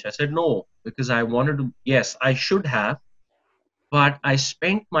learn French? I said, no, because I wanted to. Yes, I should have. But I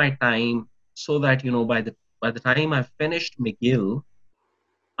spent my time so that, by the time I finished McGill,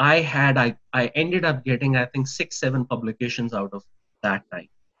 I ended up getting, I think, 6-7 publications out of that time,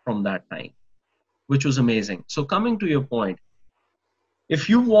 from that time, which was amazing. So coming to your point, if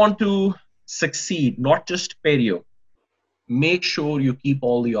you want to succeed, not just perio, make sure you keep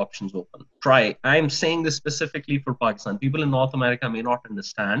all the options open. Try. I'm saying this specifically for Pakistan. People in North America may not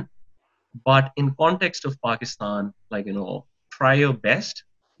understand, but in context of Pakistan, try your best,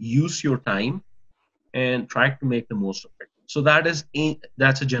 use your time, and try to make the most of it. So that's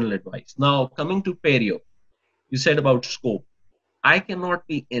a general advice. Now, coming to perio, you said about scope. I cannot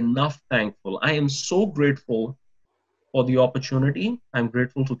be enough thankful. I am so grateful for the opportunity. I'm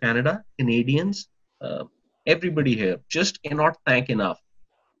grateful to Canada, Canadians, everybody here. Just cannot thank enough.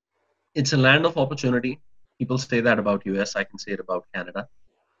 It's a land of opportunity. People say that about US. I can say it about Canada.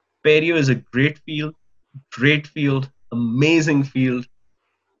 Perio is a great field, amazing field.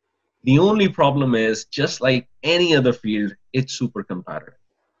 The only problem is, just like any other field, it's super competitive.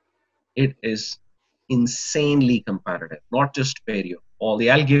 It is insanely competitive, not just perio.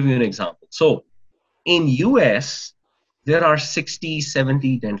 I'll give you an example. So in US, there are 60,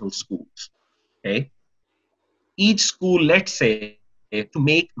 70 dental schools. Okay. Each school, let's say, to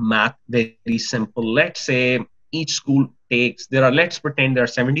make math very simple, let's say each school let's pretend there are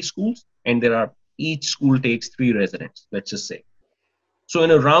 70 schools and each school takes 3 residents, let's just say. So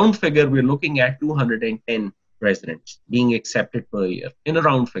in a round figure, we're looking at 210 residents being accepted per year, in a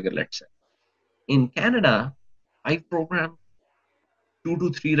round figure, let's say. In Canada, I program 2 to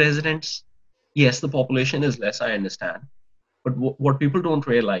 3 residents. Yes, the population is less, I understand. But what people don't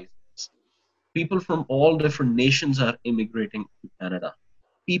realize is people from all different nations are immigrating to Canada.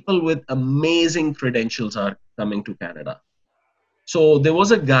 People with amazing credentials are coming to Canada. So there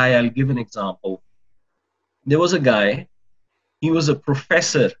was a guy, I'll give an example. There was a guy, he was a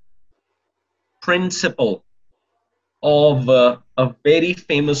professor, principal of a very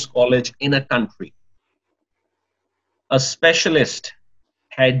famous college in a country. A specialist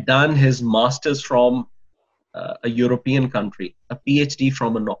had done his master's from a European country, a PhD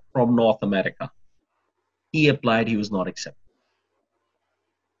from North America. He applied, he was not accepted.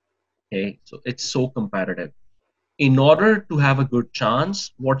 Okay, so it's so competitive. In order to have a good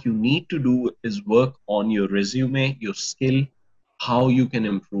chance, what you need to do is work on your resume, your skill, how you can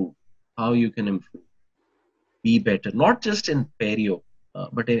improve, how you can improve, be better, not just in perio,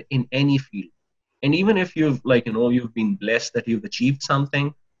 but in any field. And even if you've been blessed that you've achieved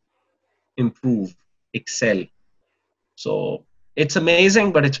something, improve, excel. So it's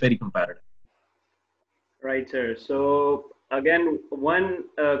amazing, but it's very competitive. Right, sir. So again, one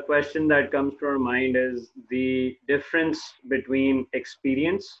question that comes to our mind is the difference between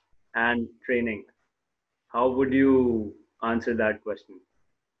experience and training. How would you answer that question?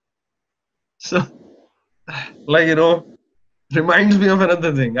 So, like, reminds me of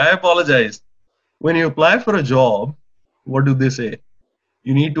another thing. I apologize. When you apply for a job, what do they say?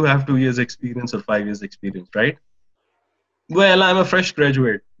 You need to have 2 years experience or 5 years experience, right? Well, I'm a fresh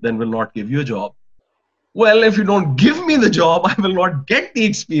graduate, then will not give you a job. Well, if you don't give me the job, I will not get the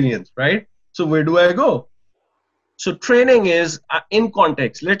experience, right? So where do I go? So training is in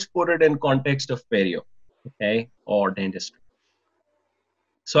context. Let's put it in context of perio, okay, or dentistry.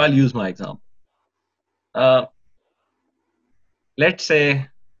 So I'll use my example. Uh, let's say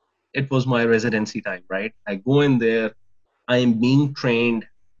it was my residency time, right? I go in there, I am being trained.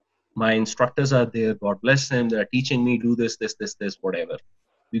 My instructors are there, God bless them. They're teaching me, do this, whatever.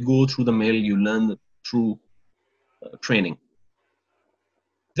 We go through the mill, you learn through training.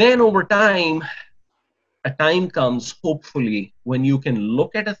 Then over time, a time comes, hopefully, when you can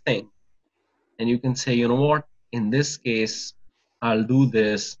look at a thing and you can say, you know what, in this case, I'll do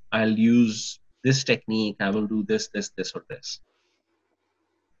this, I'll use this technique, I will do this, or this.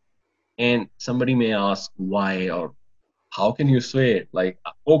 And somebody may ask why, or how can you say it? Like,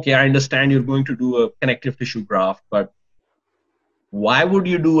 okay, I understand you're going to do a connective tissue graft, but why would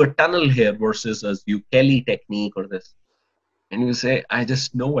you do a tunnel here versus a Kelly technique or this? And you say, I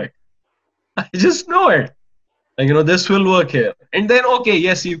just know it. I just know it. Like, this will work here. And then, okay,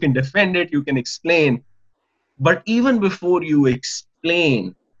 yes, you can defend it, you can explain. But even before you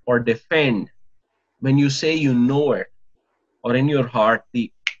explain or defend, when you say you know it, or in your heart,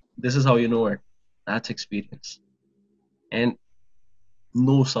 this is how you know it, that's experience. And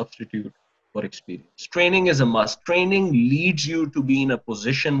no substitute for experience. Training is a must. Training leads you to be in a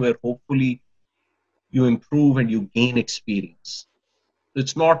position where hopefully you improve and you gain experience.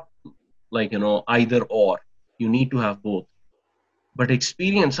 It's not like, either or. You need to have both. But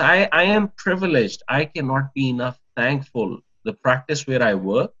experience, I am privileged. I cannot be enough thankful. The practice where I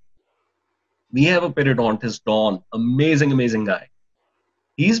work, we have a periodontist, Don, amazing, amazing guy.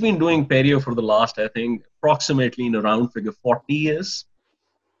 He's been doing perio for the last, I think, approximately in around figure 40 years.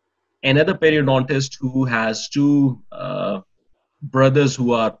 Another periodontist who has two brothers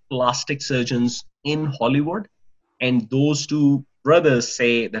who are plastic surgeons in Hollywood. And those two brothers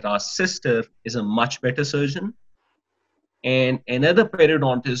say that our sister is a much better surgeon. And another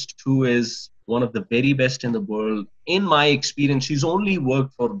periodontist who is one of the very best in the world. In my experience, she's only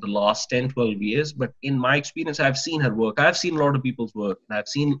worked for the last 10, 12 years, but in my experience, I've seen her work. I've seen a lot of people's work, and I've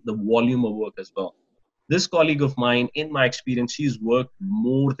seen the volume of work as well. This colleague of mine, in my experience, she's worked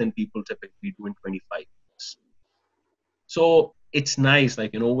more than people typically do in 25 years. So it's nice,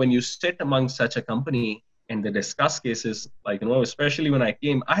 when you sit among such a company and they discuss cases, especially when I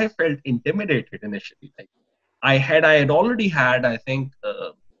came, I felt intimidated initially. I had already had, I think,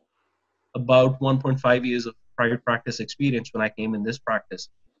 about 1.5 years of private practice experience when I came in this practice.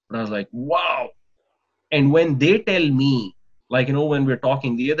 But I was like, wow. And when they tell me, like, when we're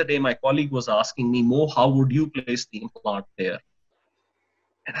talking the other day, my colleague was asking me, Mo, how would you place the implant there?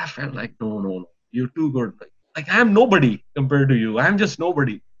 And I felt like, no, you're too good. Like, I'm nobody compared to you. I'm just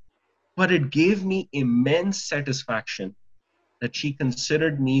nobody. But it gave me immense satisfaction that she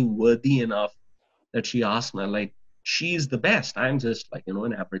considered me worthy enough that she asked me, like, she's the best. I'm just like,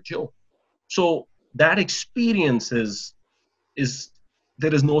 an average Joe. So that experience is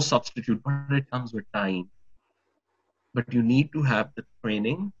there is no substitute, but it comes with time. But you need to have the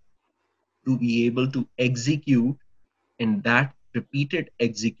training to be able to execute, and that repeated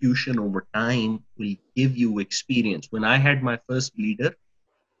execution over time will give you experience. When I had my first bleeder,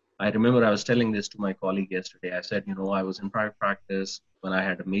 I remember I was telling this to my colleague yesterday. I said, I was in private practice when I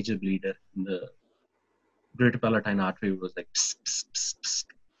had a major bleeder in the greater palatine artery. It was like, pss, pss, pss,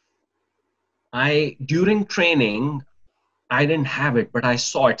 pss. During training, I didn't have it, but I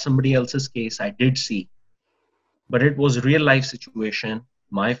saw it. Somebody else's case I did see, but it was a real life situation.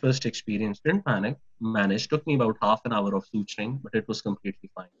 My first experience, didn't panic, managed, took me about half an hour of suturing, but it was completely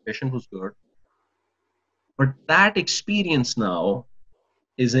fine. Patient was good. But that experience now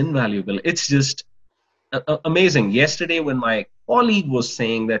is invaluable. It's just amazing. Yesterday, when my colleague was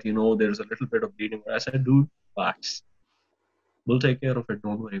saying that, there's a little bit of bleeding, I said, dude, relax. We'll take care of it.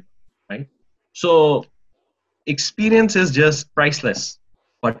 Don't worry. Right? So experience is just priceless,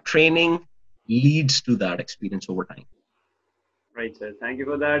 but training leads to that experience over time. Right, sir. Thank you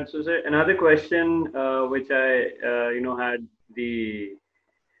for that. So, sir, another question which I, had the,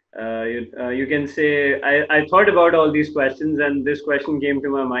 you can say, I thought about all these questions, and this question came to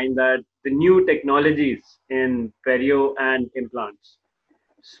my mind, that the new technologies in perio and implants.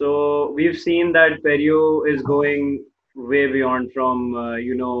 So we've seen that perio is going way beyond from,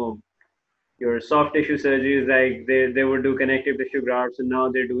 your soft tissue surgeries, like they would do connective tissue grafts, and now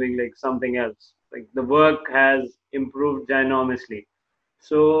they're doing like something else. Like the work has improved ginormously.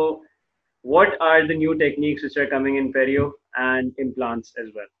 So what are the new techniques which are coming in perio and implants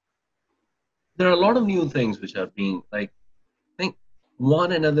as well? There are a lot of new things which are being, like, I think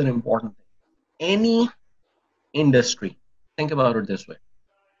one another important thing. Any industry, think about it this way.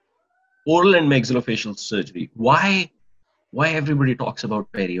 Oral and maxillofacial surgery. Why everybody talks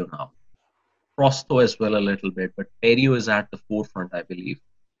about perio now? Prosto as well a little bit, but perio is at the forefront, I believe.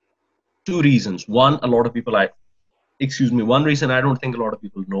 Two reasons. One, one reason I don't think a lot of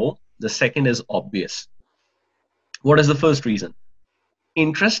people know. The second is obvious. What is the first reason?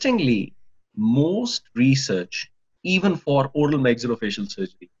 Interestingly, most research, even for oral maxillofacial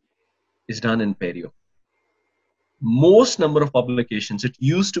surgery, is done in perio. Most number of publications, it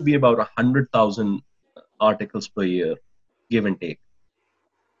used to be about 100,000 articles per year, give and take.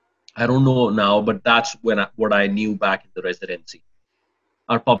 I don't know now, but that's what I knew back in the residency,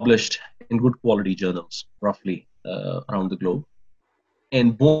 are published in good quality journals, roughly around the globe.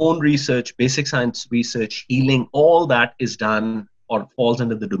 And bone research, basic science research, healing, all that is done or falls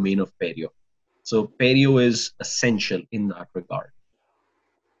under the domain of perio. So perio is essential in that regard.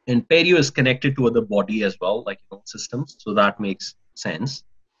 And perio is connected to other body as well, like systems. So that makes sense.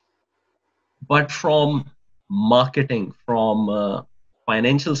 But from marketing, from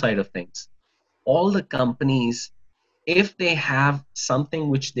financial side of things, all the companies, if they have something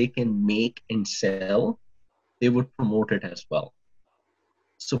which they can make and sell, they would promote it as well.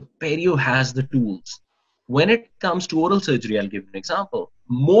 So perio has the tools. When it comes to oral surgery, I'll give you an example.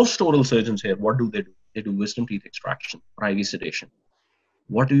 Most oral surgeons here, what do? They do wisdom teeth extraction or IV sedation.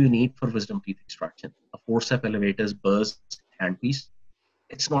 What do you need for wisdom teeth extraction? A forceps elevators, burrs, handpiece.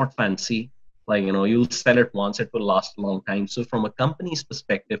 It's not fancy. Like, you'll sell it once, it will last a long time. So from a company's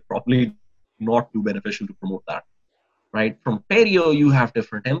perspective, probably not too beneficial to promote that, right? From perio, you have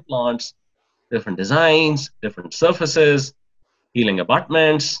different implants, different designs, different surfaces, healing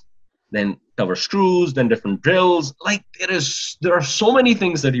abutments, then cover screws, then different drills. Like there are so many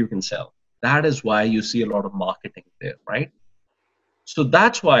things that you can sell. That is why you see a lot of marketing there, right? So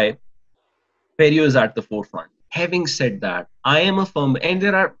that's why perio is at the forefront. Having said that, I am a firm, and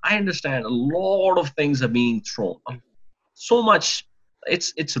I understand a lot of things are being thrown. So much,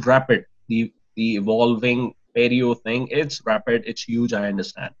 it's rapid. The evolving perio thing, it's rapid, it's huge, I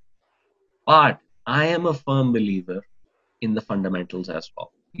understand. But I am a firm believer in the fundamentals as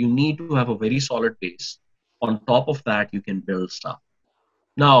well. You need to have a very solid base. On top of that, you can build stuff.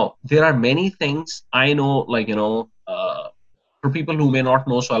 Now, there are many things I know, like, for people who may not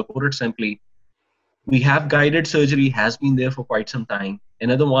know, so I'll put it simply. We have guided surgery, has been there for quite some time.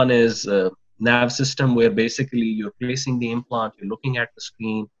 Another one is nav system, where basically you're placing the implant, you're looking at the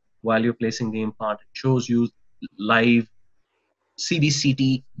screen while you're placing the implant. It shows you live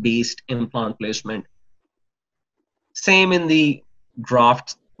CBCT based implant placement. Same in the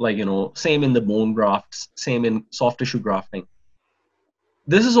grafts, like, same in the bone grafts, same in soft tissue grafting.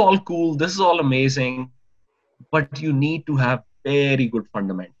 This is all cool. This is all amazing, but you need to have very good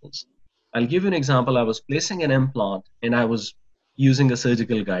fundamentals. I'll give you an example. I was placing an implant and I was using a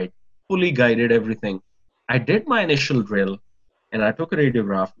surgical guide, fully guided everything. I did my initial drill and I took a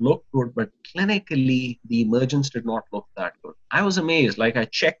radiograph, looked good, but clinically the emergence did not look that good. I was amazed. Like, I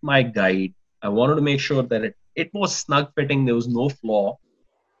checked my guide. I wanted to make sure that it was snug fitting, there was no flaw.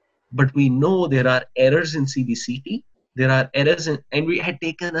 But we know there are errors in CBCT. There are errors and we had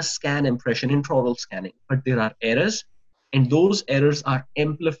taken a scan impression, intraoral scanning, but there are errors, and those errors are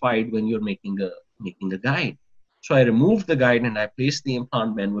amplified when you're making a guide. So I removed the guide and I placed the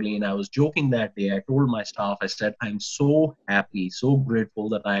implant manually. And I was joking that day. I told my staff, I said, I'm so happy, so grateful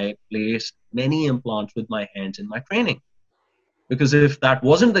that I placed many implants with my hands in my training. Because if that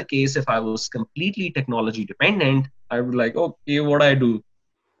wasn't the case, if I was completely technology dependent, I would like, okay, what I do?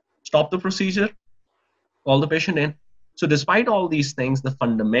 Stop the procedure, call the patient in. So despite all these things, the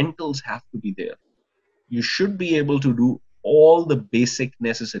fundamentals have to be there. You should be able to do all the basic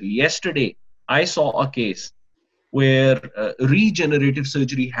necessary. Yesterday, I saw a case where regenerative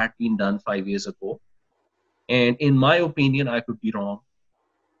surgery had been done 5 years ago. And in my opinion, I could be wrong.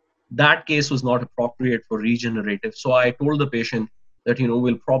 That case was not appropriate for regenerative. So I told the patient that,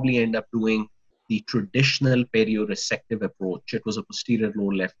 we'll probably end up doing the traditional perioresective approach. It was a posterior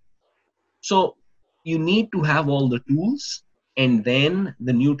lower left. So you need to have all the tools, and then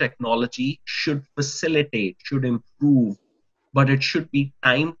the new technology should facilitate, should improve, but it should be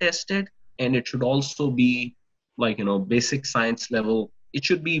time tested, and it should also be like, basic science level. It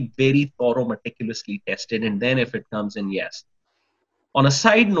should be very thorough, meticulously tested, and then if it comes in, yes. On a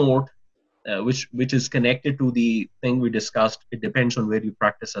side note, which is connected to the thing we discussed, it depends on where you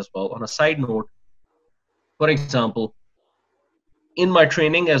practice as well. On a side note, for example, in my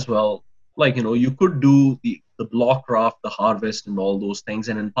training as well, like, you could do the block graft, the harvest, and all those things.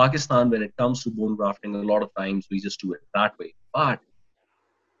 And in Pakistan, when it comes to bone grafting, a lot of times we just do it that way. But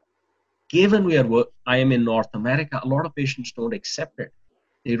given I am in North America, a lot of patients don't accept it.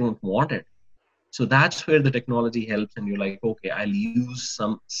 They don't want it. So that's where the technology helps. And you're like, okay, I'll use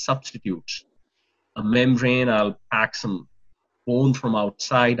some substitutes. A membrane, I'll pack some bone from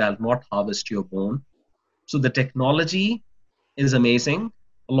outside. I'll not harvest your bone. So the technology is amazing.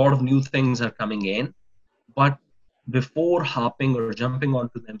 A lot of new things are coming in, but before hopping or jumping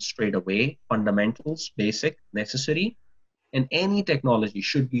onto them straight away, fundamentals, basic, necessary, and any technology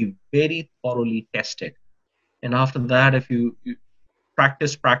should be very thoroughly tested. And after that, if you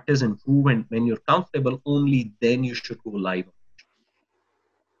practice, improve, and when you're comfortable, only then you should go live.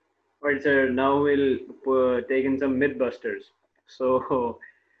 All right, sir. Now we'll take in some mythbusters. So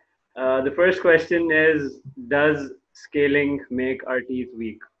the first question is, does scaling make our teeth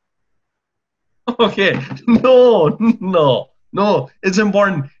weak? Okay, no, it's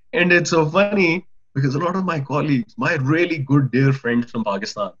important. And it's so funny because a lot of my colleagues, my really good dear friends from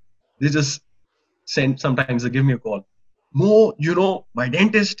Pakistan, they just sometimes they give me a call. Mo, my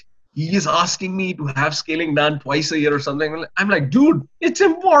dentist, he is asking me to have scaling done twice a year or something. I'm like, dude, it's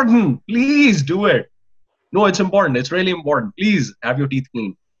important. Please do it. No, it's important. It's really important. Please have your teeth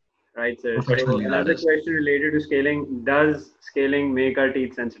cleaned. Right, sir. So another question related to scaling: does scaling make our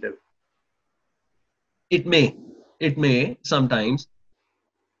teeth sensitive? It may sometimes,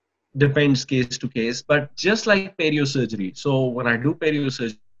 depends case to case, but just like periosurgery. So when I do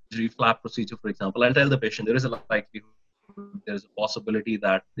periosurgery, flap procedure, for example, I'll tell the patient there is a likelihood, there's a possibility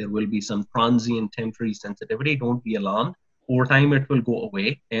that there will be some transient temporary sensitivity. Don't be alarmed. Over time, it will go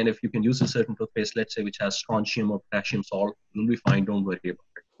away. And if you can use a certain toothpaste, let's say, which has strontium or potassium salt, you'll be fine. Don't worry about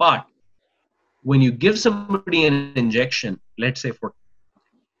it. But when you give somebody an injection, let's say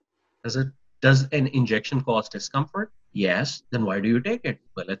does an injection cause discomfort? Yes. Then why do you take it?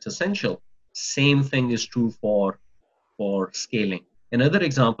 Well, it's essential. Same thing is true for scaling. Another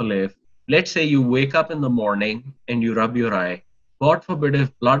example, if let's say you wake up in the morning and you rub your eye, God forbid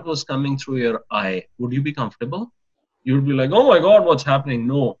if blood was coming through your eye, would you be comfortable? You would be like, oh my God, what's happening?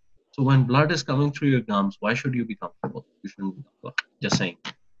 No. So when blood is coming through your gums, why should you be comfortable? You shouldn't be comfortable. Just saying.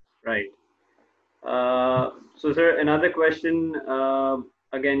 Right. So, sir, another question.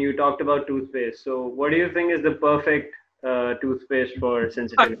 Again, you talked about toothpaste. So what do you think is the perfect toothpaste for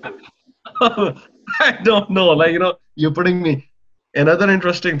sensitivity? I don't know. Like, you're putting me. Another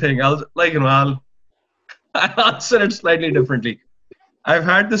interesting thing. I'll answer it slightly differently. I've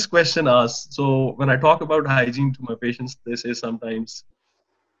had this question asked. So when I talk about hygiene to my patients, they say sometimes,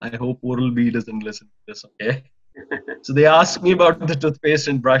 I hope Oral-B doesn't listen to this, okay? So they asked me about the toothpaste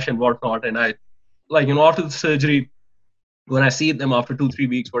and brush and whatnot. And I, like, after the surgery, when I see them after 2, 3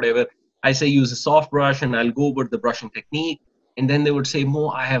 weeks, whatever, I say use a soft brush and I'll go over the brushing technique. And then they would say, Mo,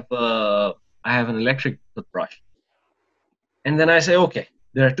 I have an electric toothbrush. And then I say, okay,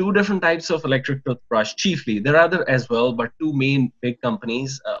 there are two different types of electric toothbrush. Chiefly, there are other as well, but two main big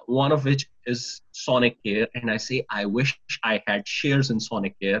companies. One of which is Sonic Care, and I say, I wish I had shares in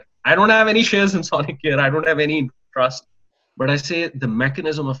Sonic Care. I don't have any shares in Sonic Care. I don't have any trust, but I say the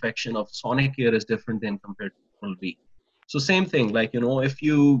mechanism of action of Sonic Care is different than compared to Oral-B. So same thing, like if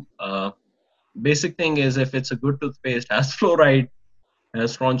you basic thing is if it's a good toothpaste, has fluoride,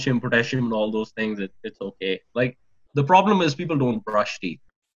 has strontium, potassium, and all those things, it's okay. Like the problem is people don't brush teeth.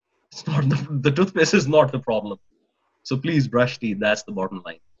 It's not the toothpaste is not the problem. So please brush teeth. That's the bottom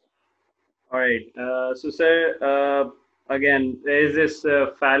line. All right. So, sir, again, there is this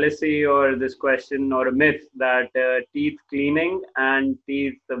fallacy or this question or a myth that teeth cleaning and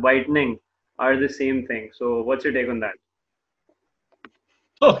teeth whitening are the same thing. So, what's your take on that?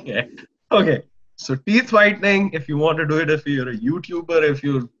 Okay. Okay. So teeth whitening, if you want to do it, if you're a YouTuber, if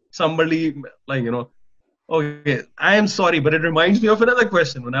you're somebody like, okay, I am sorry, but it reminds me of another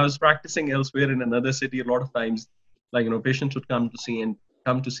question. When I was practicing elsewhere in another city, a lot of times, like, patients would come to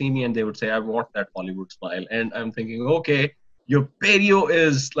see me and they would say, I want that Hollywood smile. And I'm thinking, okay, your perio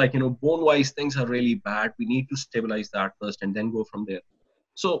is like, bone-wise things are really bad. We need to stabilize that first and then go from there.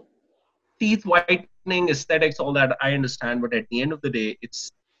 So teeth whitening, aesthetics, all that, I understand. But at the end of the day,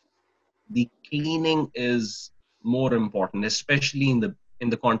 it's the cleaning is more important, especially in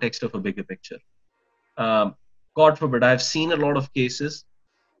the context of a bigger picture. God forbid, I've seen a lot of cases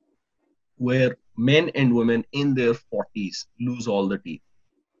where men and women in their 40s lose all the teeth.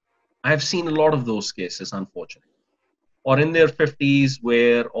 I've seen a lot of those cases, unfortunately. Or in their 50s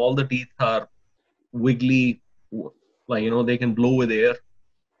where all the teeth are wiggly, like, they can blow with air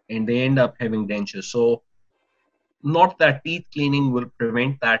and they end up having dentures. So not that teeth cleaning will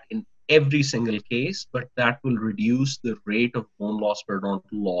prevent that in every single case, but that will reduce the rate of bone loss, periodontal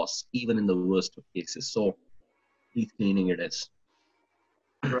loss, even in the worst of cases. So teeth cleaning it is.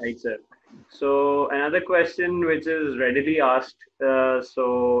 Right, sir. So, another question which is readily asked,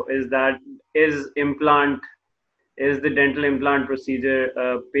 so is that is the dental implant procedure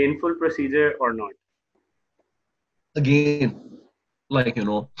a painful procedure or not? Again, like,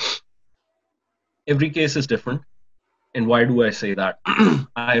 every case is different. And why do I say that?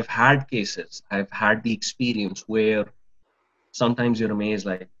 I've had cases, I've had the experience where sometimes you're amazed,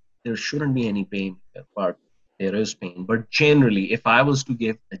 like, there shouldn't be any pain here, but there is pain. But generally, if I was to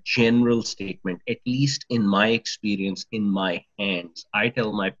give a general statement, at least in my experience, in my hands, I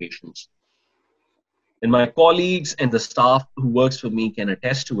tell my patients, and my colleagues and the staff who works for me can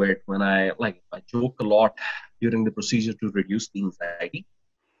attest to it, when I joke a lot during the procedure to reduce the anxiety.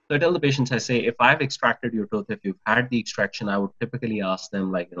 So I tell the patients, I say, if I've extracted your tooth, if you've had the extraction, I would typically ask them,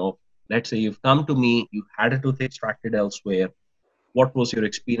 like, let's say you've come to me, you had a tooth extracted elsewhere. What was your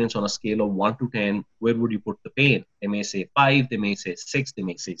experience on a scale of 1 to 10? Where would you put the pain? They may say 5, they may say 6, they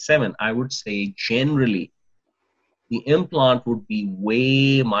may say 7. I would say generally the implant would be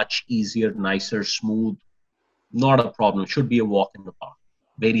way much easier, nicer, smooth, not a problem. Should be a walk in the park.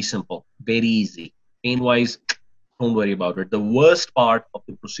 Very simple, very easy. Pain-wise, don't worry about it. The worst part of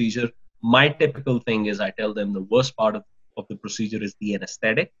the procedure, my typical thing is I tell them the worst part of the procedure is the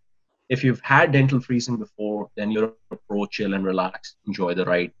anesthetic. If you've had dental freezing before, then you're pro, chill and relax, enjoy the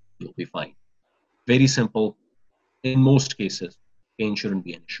ride, you'll be fine. Very simple. In most cases, pain shouldn't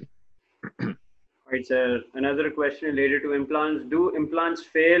be an issue. Right, sir. Another question related to implants. Do implants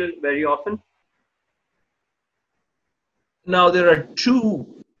fail very often? Now there are two,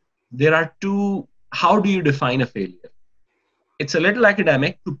 how do you define a failure? It's a little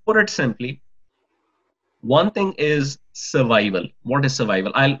academic. To put it simply, one thing is survival. What is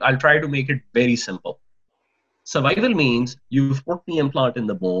survival? I'll try to make it very simple. Survival means you've put the implant in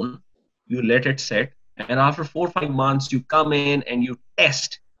the bone, you let it sit, and after 4 or 5 months, you come in and you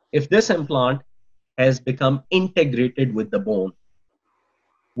test if this implant has become integrated with the bone.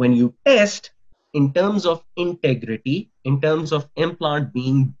 When you test, in terms of integrity, in terms of implant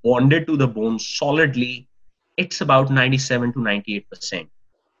being bonded to the bone solidly, it's about 97 to 98%,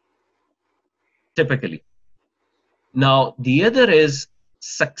 typically. Now, the other is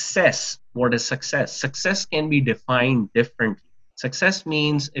success. What is success? Success can be defined differently. Success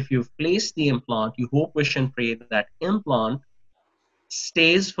means if you've placed the implant, you hope, wish, and pray that that implant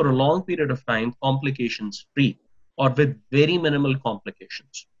stays for a long period of time complications free or with very minimal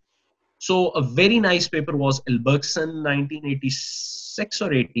complications. So a very nice paper was Alberta 1986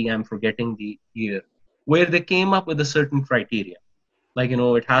 or 80, I'm forgetting the year. where they came up with a certain criteria. Like,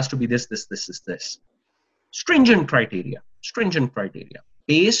 it has to be this. Stringent criteria.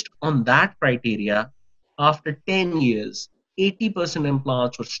 Based on that criteria, after 10 years, 80%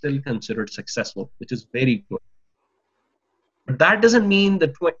 implants were still considered successful, which is very good. But that doesn't mean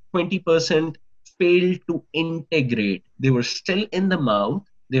the 20% failed to integrate. They were still in the mouth,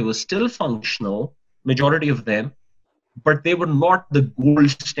 they were still functional, majority of them, but they were not the gold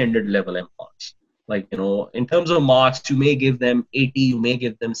standard level implants. Like, in terms of marks, you may give them 80, you may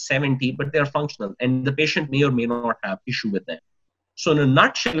give them 70, but they're functional and the patient may or may not have issue with them. So in a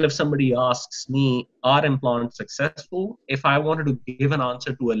nutshell, if somebody asks me, are implants successful? If I wanted to give an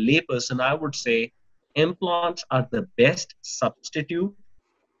answer to a layperson, I would say implants are the best substitute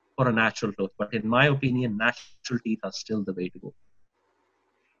for a natural tooth. But in my opinion, natural teeth are still the way to go.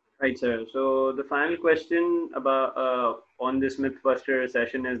 Right, sir. So the final question about on this MythBuster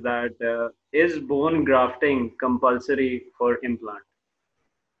session is that is bone grafting compulsory for implant?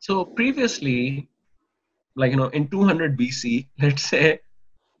 So previously, like, in 200 BC, let's say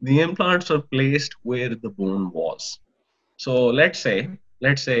the implants were placed where the bone was. So let's say,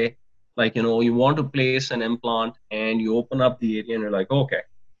 like, you want to place an implant and you open up the area and you're like, okay,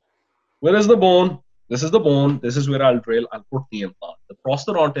 where is the bone? This is the bone. This is where I'll drill. I'll put the implant. The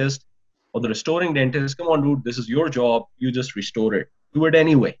prosthodontist or the restoring dentist, come on, dude, this is your job. You just restore it. Do it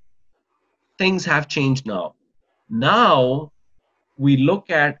anyway. Things have changed now. Now we look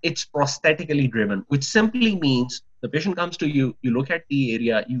at it's prosthetically driven, which simply means the patient comes to you, you look at the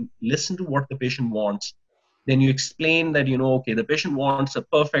area, you listen to what the patient wants, then you explain that, okay, the patient wants a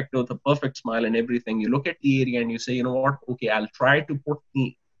perfect tooth, a perfect smile and everything. You look at the area and you say, you know what, okay, I'll try to put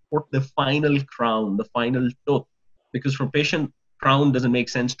the final crown, the final tooth, because for patient, crown doesn't make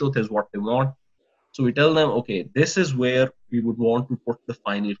sense, tooth is what they want. So we tell them, okay, this is where we would want to put the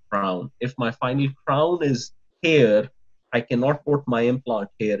final crown. If my final crown is here, I cannot put my implant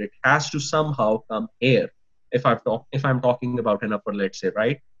here. It has to somehow come here. If I'm talking about an upper, let's say,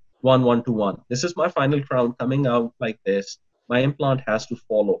 right? 1 1 2 1. This is my final crown coming out like this. My implant has to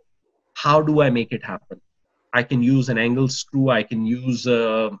follow. How do I make it happen? I can use an angle screw. I can use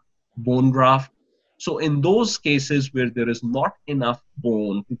a bone graft. So in those cases where there is not enough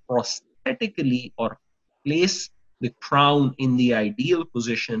bone to prosthetically or place the crown in the ideal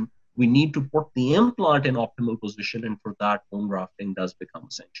position, we need to put the implant in optimal position, and for that, bone grafting does become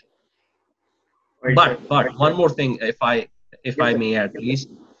essential. Right, But one more thing, if I may add, please.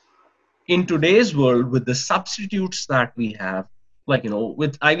 In today's world, with the substitutes that we have, like,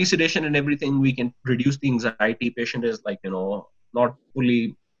 with IV sedation and everything, we can reduce the anxiety. Patient is, like, not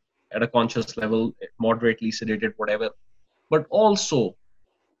fully at a conscious level, moderately sedated, whatever. But also,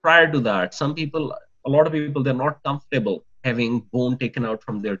 prior to that, a lot of people, they're not comfortable having bone taken out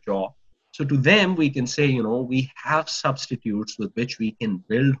from their jaw. So to them, we can say, we have substitutes with which we can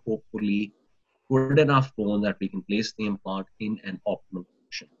build, hopefully, good enough bone that we can place the implant in an optimal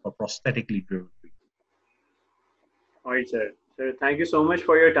position or prosthetically driven treatment. All right, sir. So thank you so much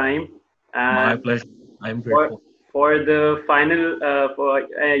for your time. My pleasure. I'm grateful. For the final, for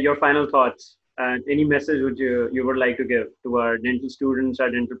your final thoughts and any message would you would like to give to our dental students,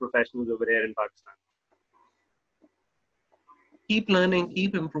 our dental professionals over here in Pakistan? Keep learning,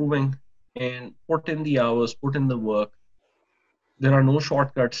 keep improving, and put in the hours, put in the work. There are no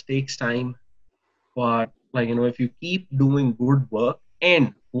shortcuts, takes time. But, like, if you keep doing good work,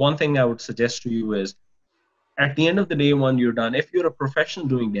 and one thing I would suggest to you is, at the end of the day, when you're done, if you're a professional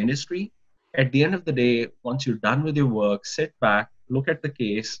doing dentistry, at the end of the day, once you're done with your work, sit back, look at the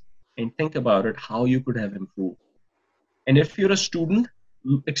case, and think about it, how you could have improved. And if you're a student,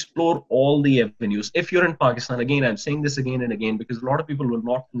 explore all the avenues. If you're in Pakistan, again, I'm saying this again and again because a lot of people will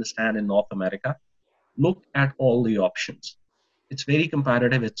not understand in North America, look at all the options. It's very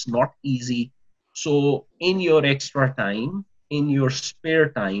competitive. It's not easy. So in your extra time, in your spare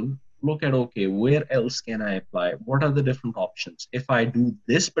time, look at, okay, where else can I apply? What are the different options? If I do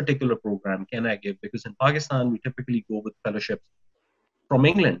this particular program, can I give? Because in Pakistan, we typically go with fellowships from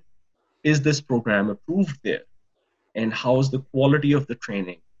England. Is this program approved there? And how's the quality of the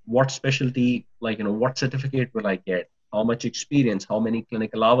training? What specialty, like, what certificate will I get? How much experience, how many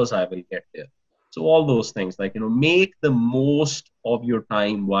clinical hours I will get there? So all those things, like, make the most of your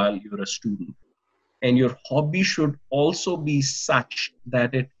time while you're a student. And your hobby should also be such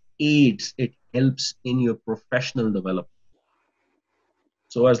that it aids, it helps in your professional development.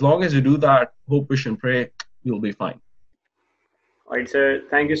 So as long as you do that, hope, wish, and pray, you'll be fine. All right, sir.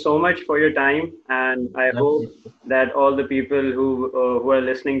 Thank you so much for your time, and I hope that all the people who are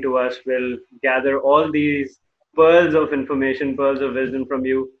listening to us will gather all these pearls of information, pearls of wisdom from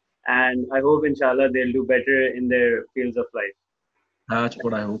you, and I hope, inshallah, they'll do better in their fields of life. That's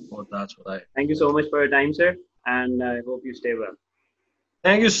what I hope for. That's what I. Thank you so much for your time, sir, and I hope you stay well.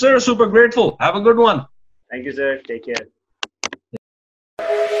 Thank you, sir. Super grateful. Have a good one. Thank you, sir. Take care.